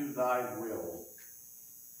glad to do thy will.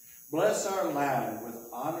 Bless our land with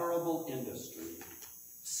honorable industry,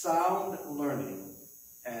 sound learning,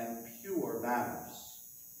 and pure manners.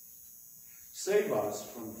 Save us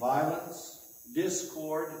from violence,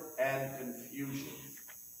 discord, and confusion,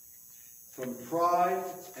 from pride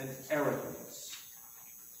and arrogance,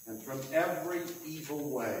 and from every evil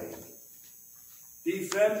way.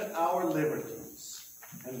 Defend our liberties,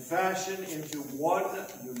 and fashion into one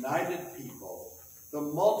united people the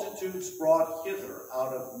multitudes brought hither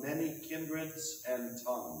out of many kindreds and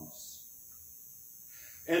tongues.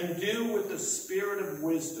 Endue with the spirit of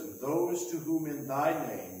wisdom those to whom in thy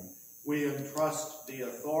name we entrust the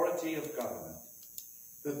authority of government,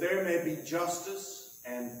 that there may be justice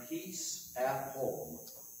and peace at home,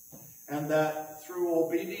 and that through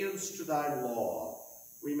obedience to thy law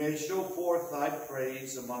we may show forth thy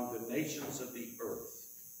praise among the nations of the earth.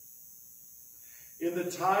 In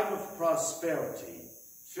the time of prosperity,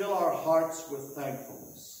 fill our hearts with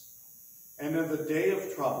thankfulness, and in the day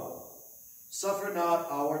of trouble, suffer not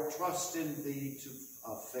our trust in thee to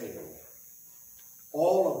fail.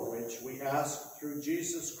 All of which we ask through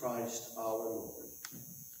Jesus Christ our Lord.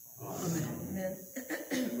 Amen.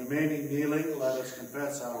 And remaining kneeling, let us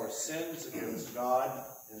confess our sins against God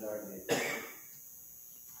and our neighbor.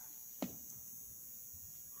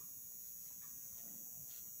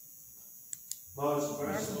 Most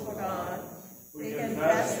Merciful God, we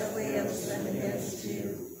confess that we have sinned against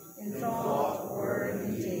you in thought, word,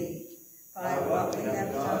 and deed, by what we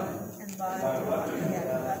have done and by what we have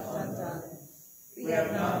left undone. We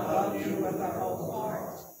have not loved you with our whole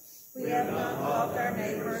heart. We have not loved our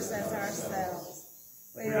neighbors as ourselves.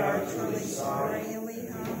 We are truly sorry and we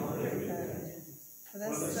humbly repent. For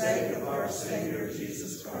the sake of our Savior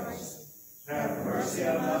Jesus Christ, have mercy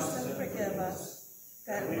on us and forgive us.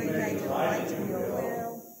 that we may delight in your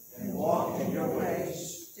will and walk in your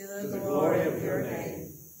ways, to the glory of your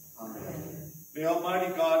name. Amen. May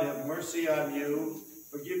Almighty God have mercy on you,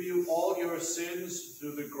 forgive you all your sins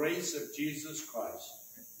through the grace of Jesus Christ,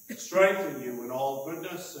 strengthen you in all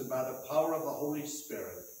goodness, and by the power of the Holy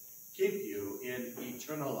Spirit, keep you in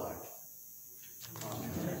eternal life.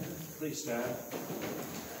 Amen. Please stand.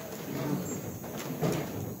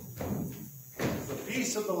 The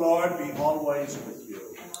peace of the Lord be always with you.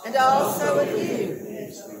 And also with you.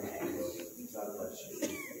 God bless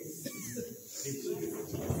you.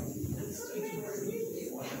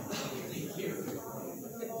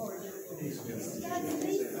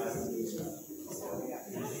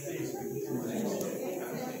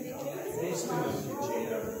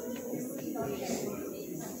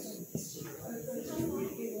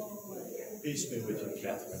 Peace be with you,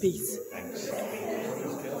 Catherine. Peace. Thanks.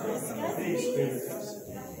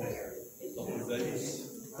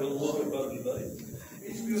 Feel a little bit better today.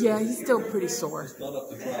 Yeah, he's still pretty sore. Not up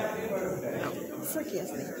to try. Forgive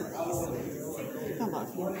me, please. Come on.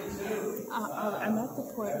 I'm at the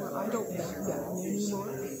point where I don't back down anymore.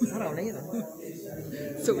 I don't either.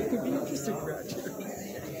 So it could be interesting, Roger.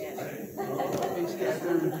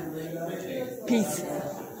 Peace.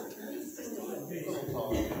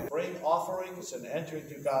 Bring offerings and enter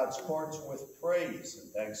into God's courts with praise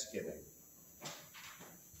and thanksgiving.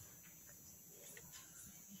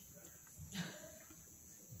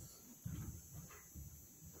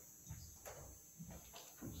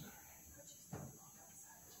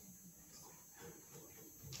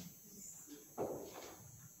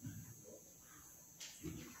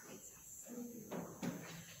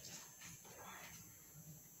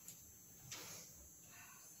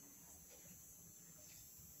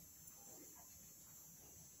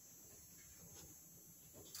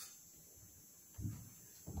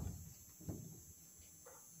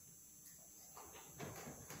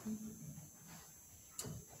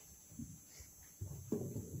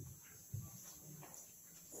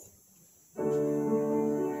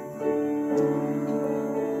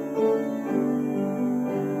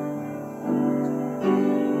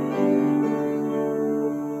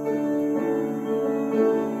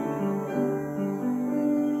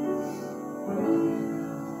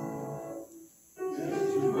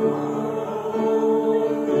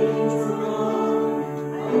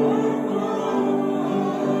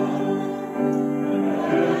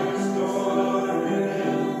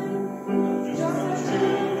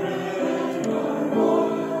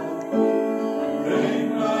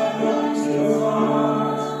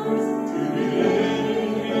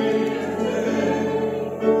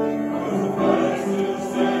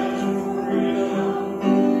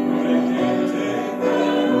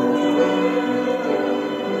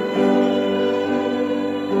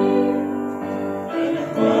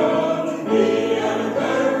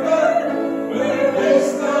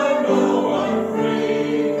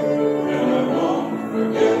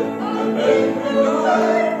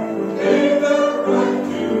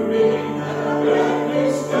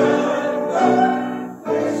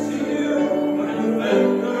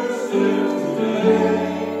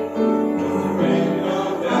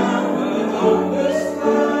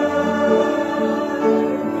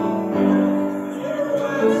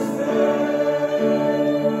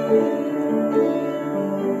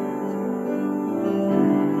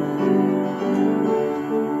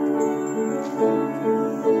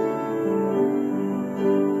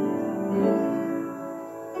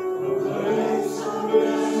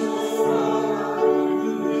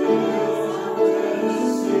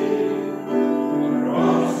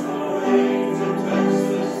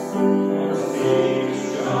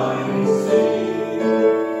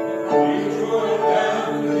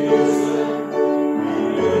 Down to the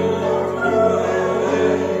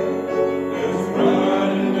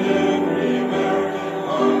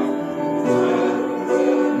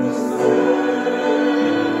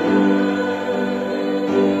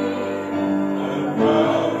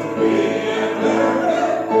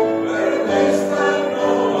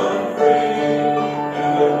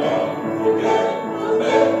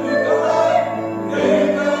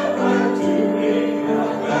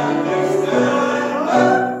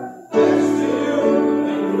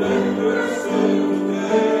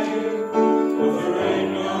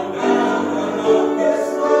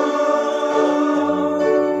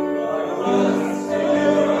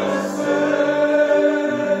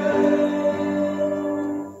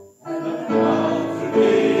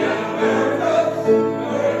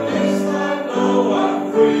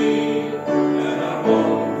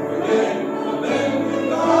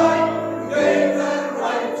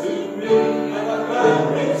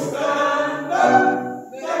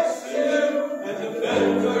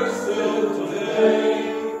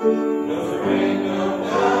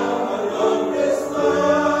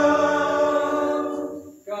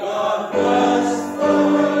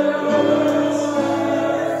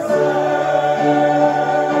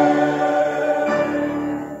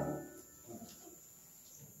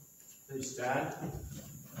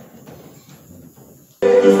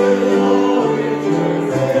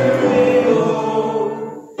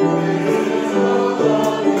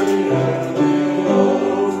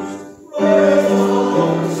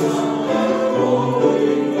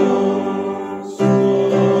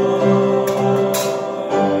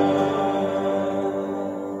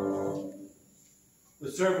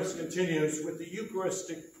service continues with the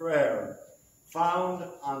Eucharistic prayer found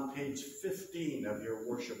on page 15 of your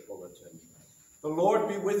worship bulletin. The Lord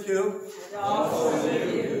be with you. And also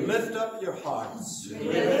with you. Lift up your hearts. We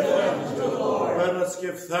lift up to the Lord. Let us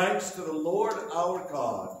give thanks to the Lord our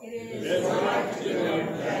God. It is right to give him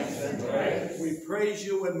thanks and praise. We praise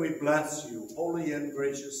you and we bless you, holy and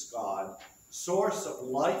gracious God, source of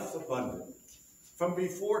life abundant. From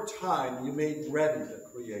before time you made ready the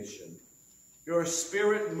creation. Your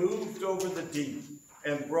spirit moved over the deep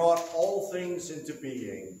and brought all things into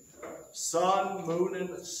being. Sun, moon,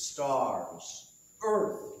 and stars,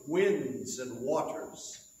 earth, winds, and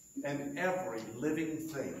waters, and every living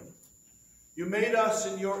thing. You made us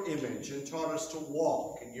in your image and taught us to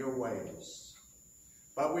walk in your ways.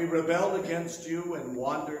 But we rebelled against you and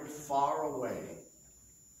wandered far away.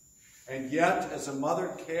 And yet, as a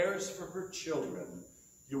mother cares for her children,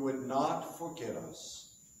 you would not forget us.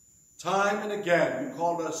 Time and again, you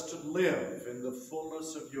called us to live in the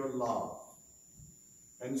fullness of your love.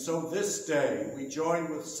 And so this day, we join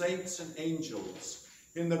with saints and angels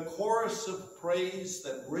in the chorus of praise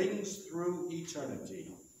that rings through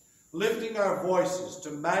eternity, lifting our voices to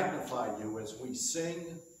magnify you as we sing,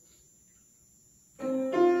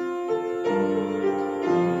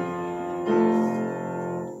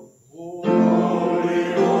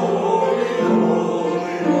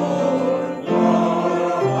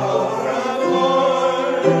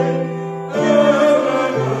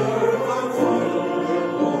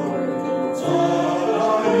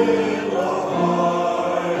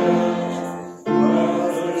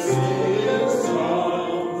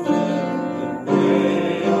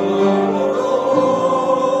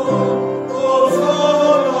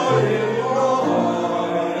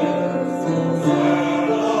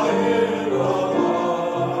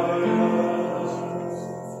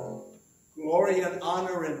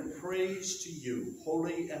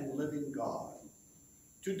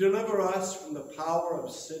 to deliver us from the power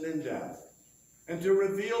of sin and death, and to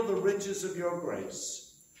reveal the riches of your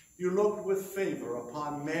grace. You looked with favor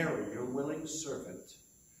upon Mary, your willing servant,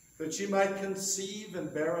 that she might conceive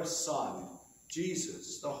and bear a son,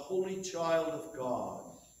 Jesus, the holy child of God.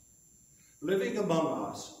 Living among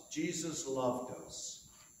us, Jesus loved us.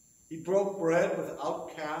 He broke bread with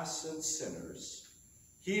outcasts and sinners,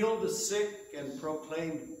 healed the sick, and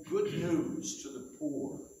proclaimed good news to the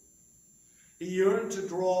poor. He yearned to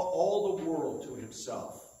draw all the world to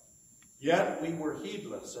himself, yet we were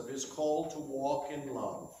heedless of his call to walk in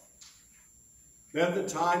love. Then the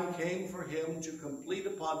time came for him to complete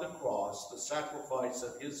upon the cross the sacrifice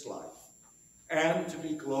of his life and to be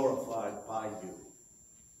glorified by you.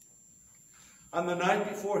 On the night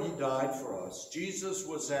before he died for us, Jesus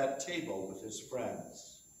was at table with his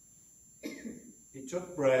friends. He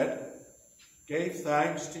took bread, gave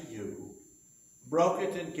thanks to you, broke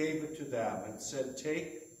it and gave it to them, and said,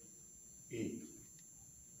 "Take, eat.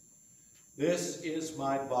 This is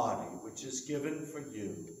my body, which is given for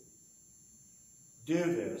you.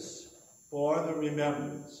 Do this for the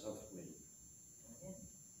remembrance of me."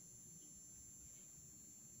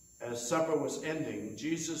 As supper was ending,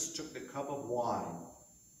 Jesus took the cup of wine.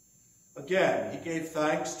 Again, he gave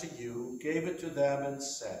thanks to you, gave it to them, and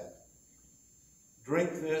said,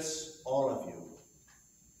 "Drink this, all of you.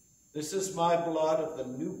 This is my blood of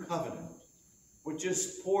the new covenant, which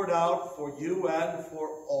is poured out for you and for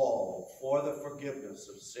all for the forgiveness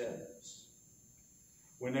of sins.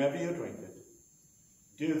 Whenever you drink it,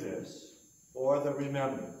 do this for the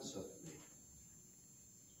remembrance of me."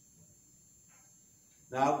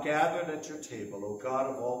 Now gathered at your table, O God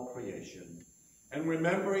of all creation, and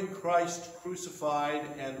remembering Christ crucified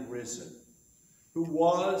and risen, who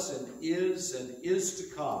was and is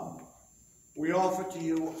to come, we offer to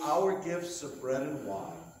you our gifts of bread and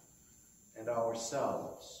wine, and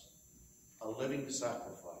ourselves a living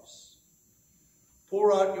sacrifice.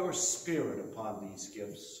 Pour out your Spirit upon these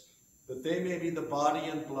gifts, that they may be the body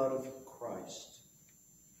and blood of Christ.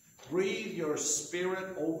 Breathe your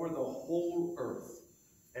Spirit over the whole earth,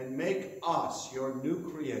 and make us your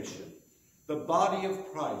new creation, the body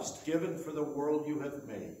of Christ given for the world you have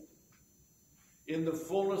made. In the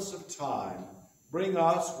fullness of time, bring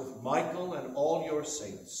us with Michael and all your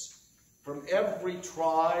saints from every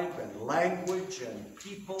tribe and language and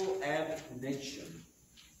people and nation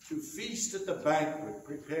to feast at the banquet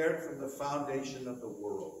prepared from the foundation of the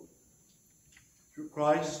world. Through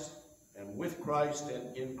Christ and with Christ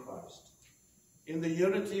and in Christ, in the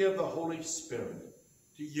unity of the Holy Spirit,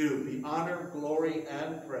 to you be honor, glory,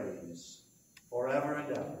 and praise forever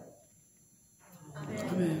and ever. Amen.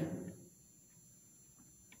 Amen.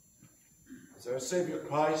 As our Savior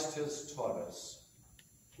Christ has taught us,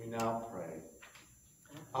 we now pray.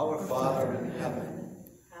 Our Father in heaven,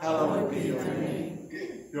 hallowed be your name.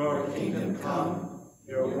 Your kingdom come,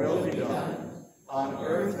 your will be done, on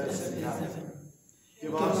earth as in heaven.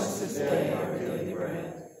 Give us this day our daily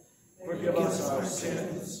bread. Forgive us our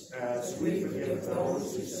sins, as we forgive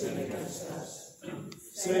those who sin against us.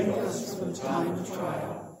 Save us from the time of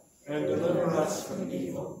trial, and deliver us from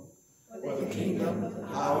evil. For the kingdom, the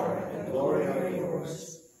power, and glory are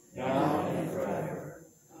yours, now and forever.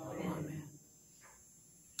 Amen.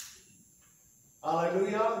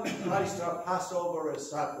 Alleluia. Christ our Passover is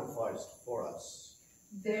sacrificed for us.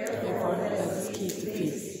 Therefore let us keep the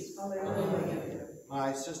feast. Alleluia.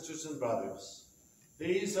 My sisters and brothers,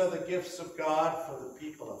 these are the gifts of God for the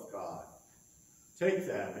people of God. Take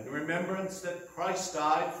them in remembrance that Christ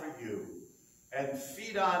died for you, and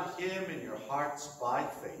feed on him in your hearts by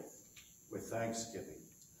faith with thanksgiving.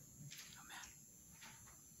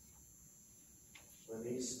 Amen.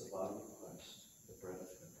 Release the body of Christ, the bread of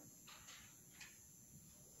heaven,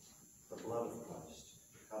 the blood of Christ,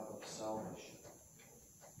 the cup of salvation.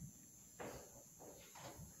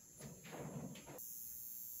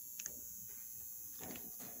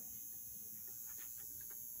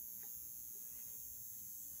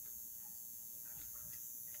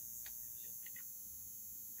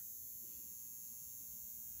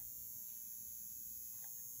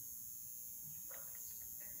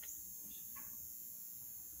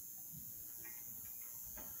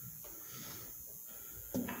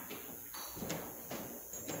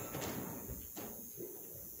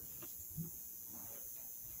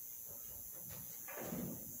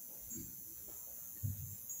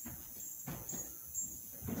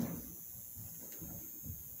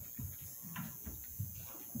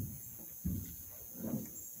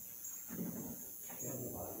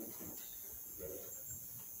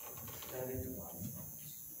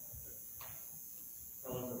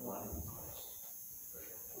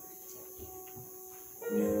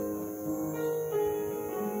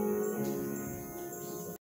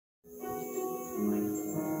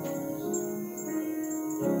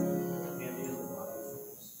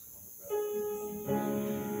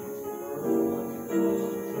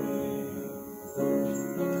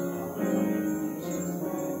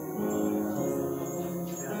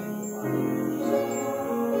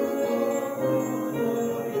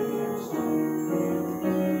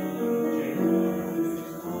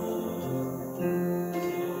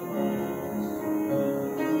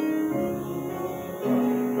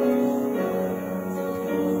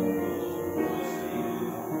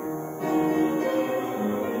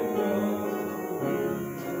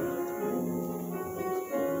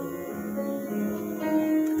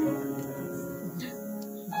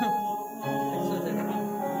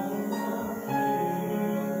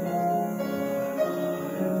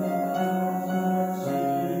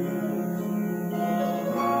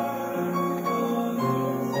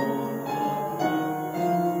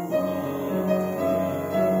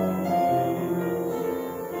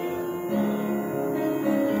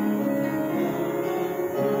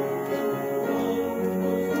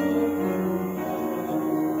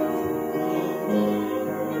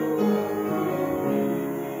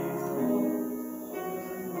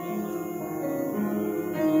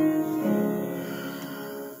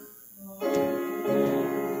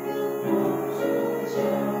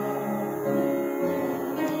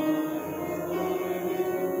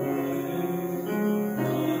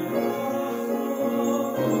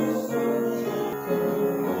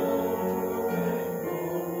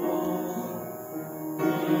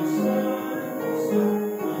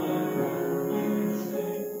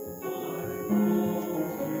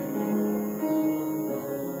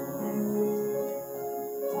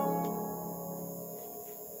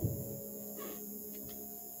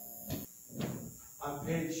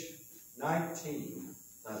 Page 19,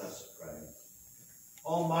 let us pray.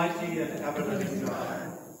 Almighty and ever-living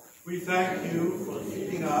God, we thank you for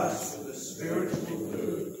feeding us with the spiritual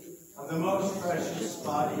food of the most precious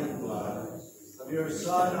body and blood of your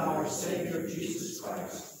Son, our Savior, Jesus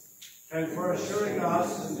Christ, and for assuring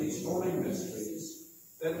us in these holy mysteries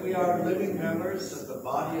that we are living members of the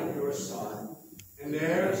body of your Son and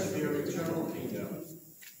heirs of your eternal kingdom.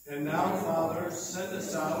 And now, Father, send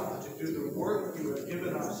us out to do the work you have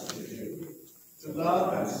given us to do, to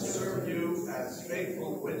love and serve you as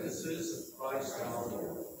faithful witnesses of Christ our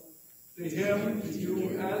Lord. To him, to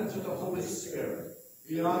you, and to the Holy Spirit,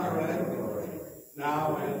 be honor and glory,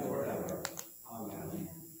 now and forever. Amen.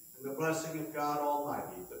 And the blessing of God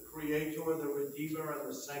Almighty, the Creator, the Redeemer, and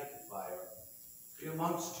the Sanctifier, be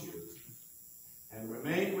amongst you, and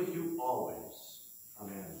remain with you always.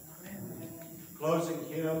 Amen. Amen. Closing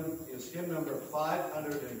hymn is hymn number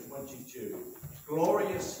 522.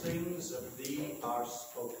 glorious things of thee are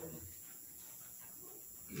spoken.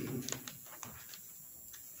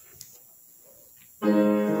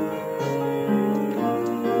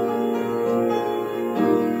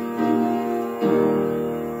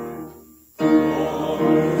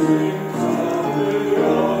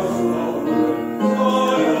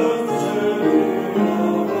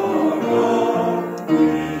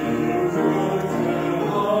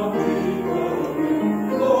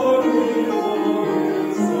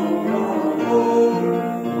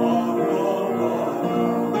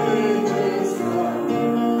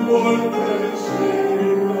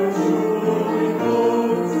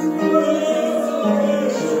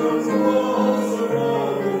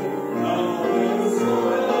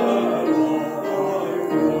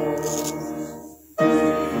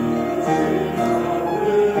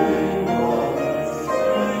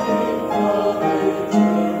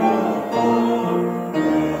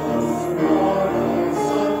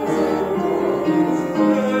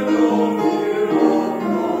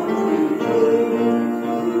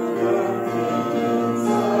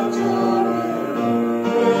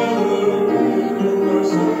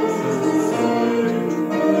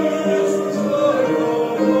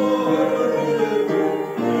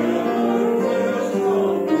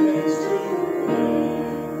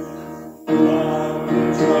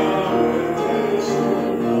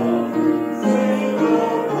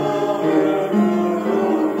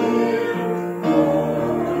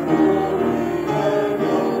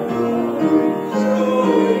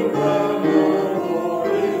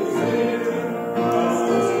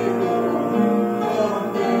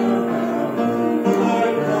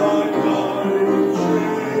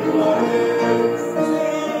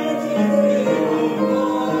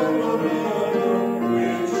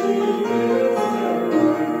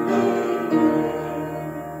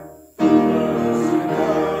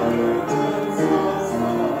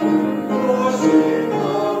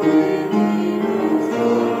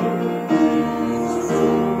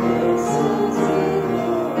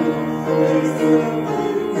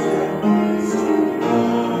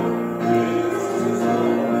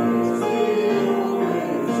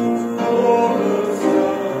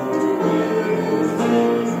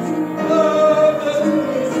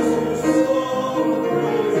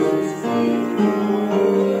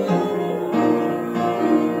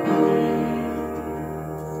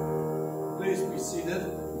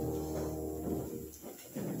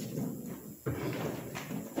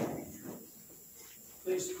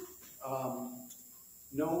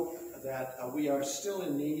 Note that we are still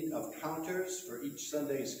in need of counters for each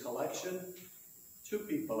Sunday's collection. 2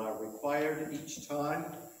 people are required each time,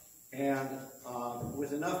 and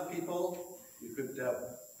with enough people, you could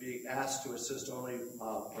be asked to assist only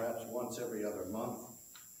perhaps once every other month.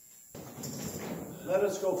 Let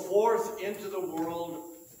us go forth into the world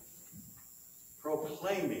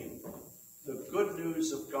proclaiming the good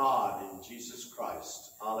news of God in Jesus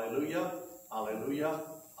Christ. Alleluia, alleluia,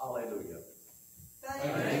 alleluia.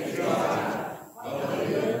 Thank you, God.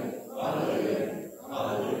 Alleluia, alleluia,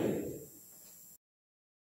 alleluia.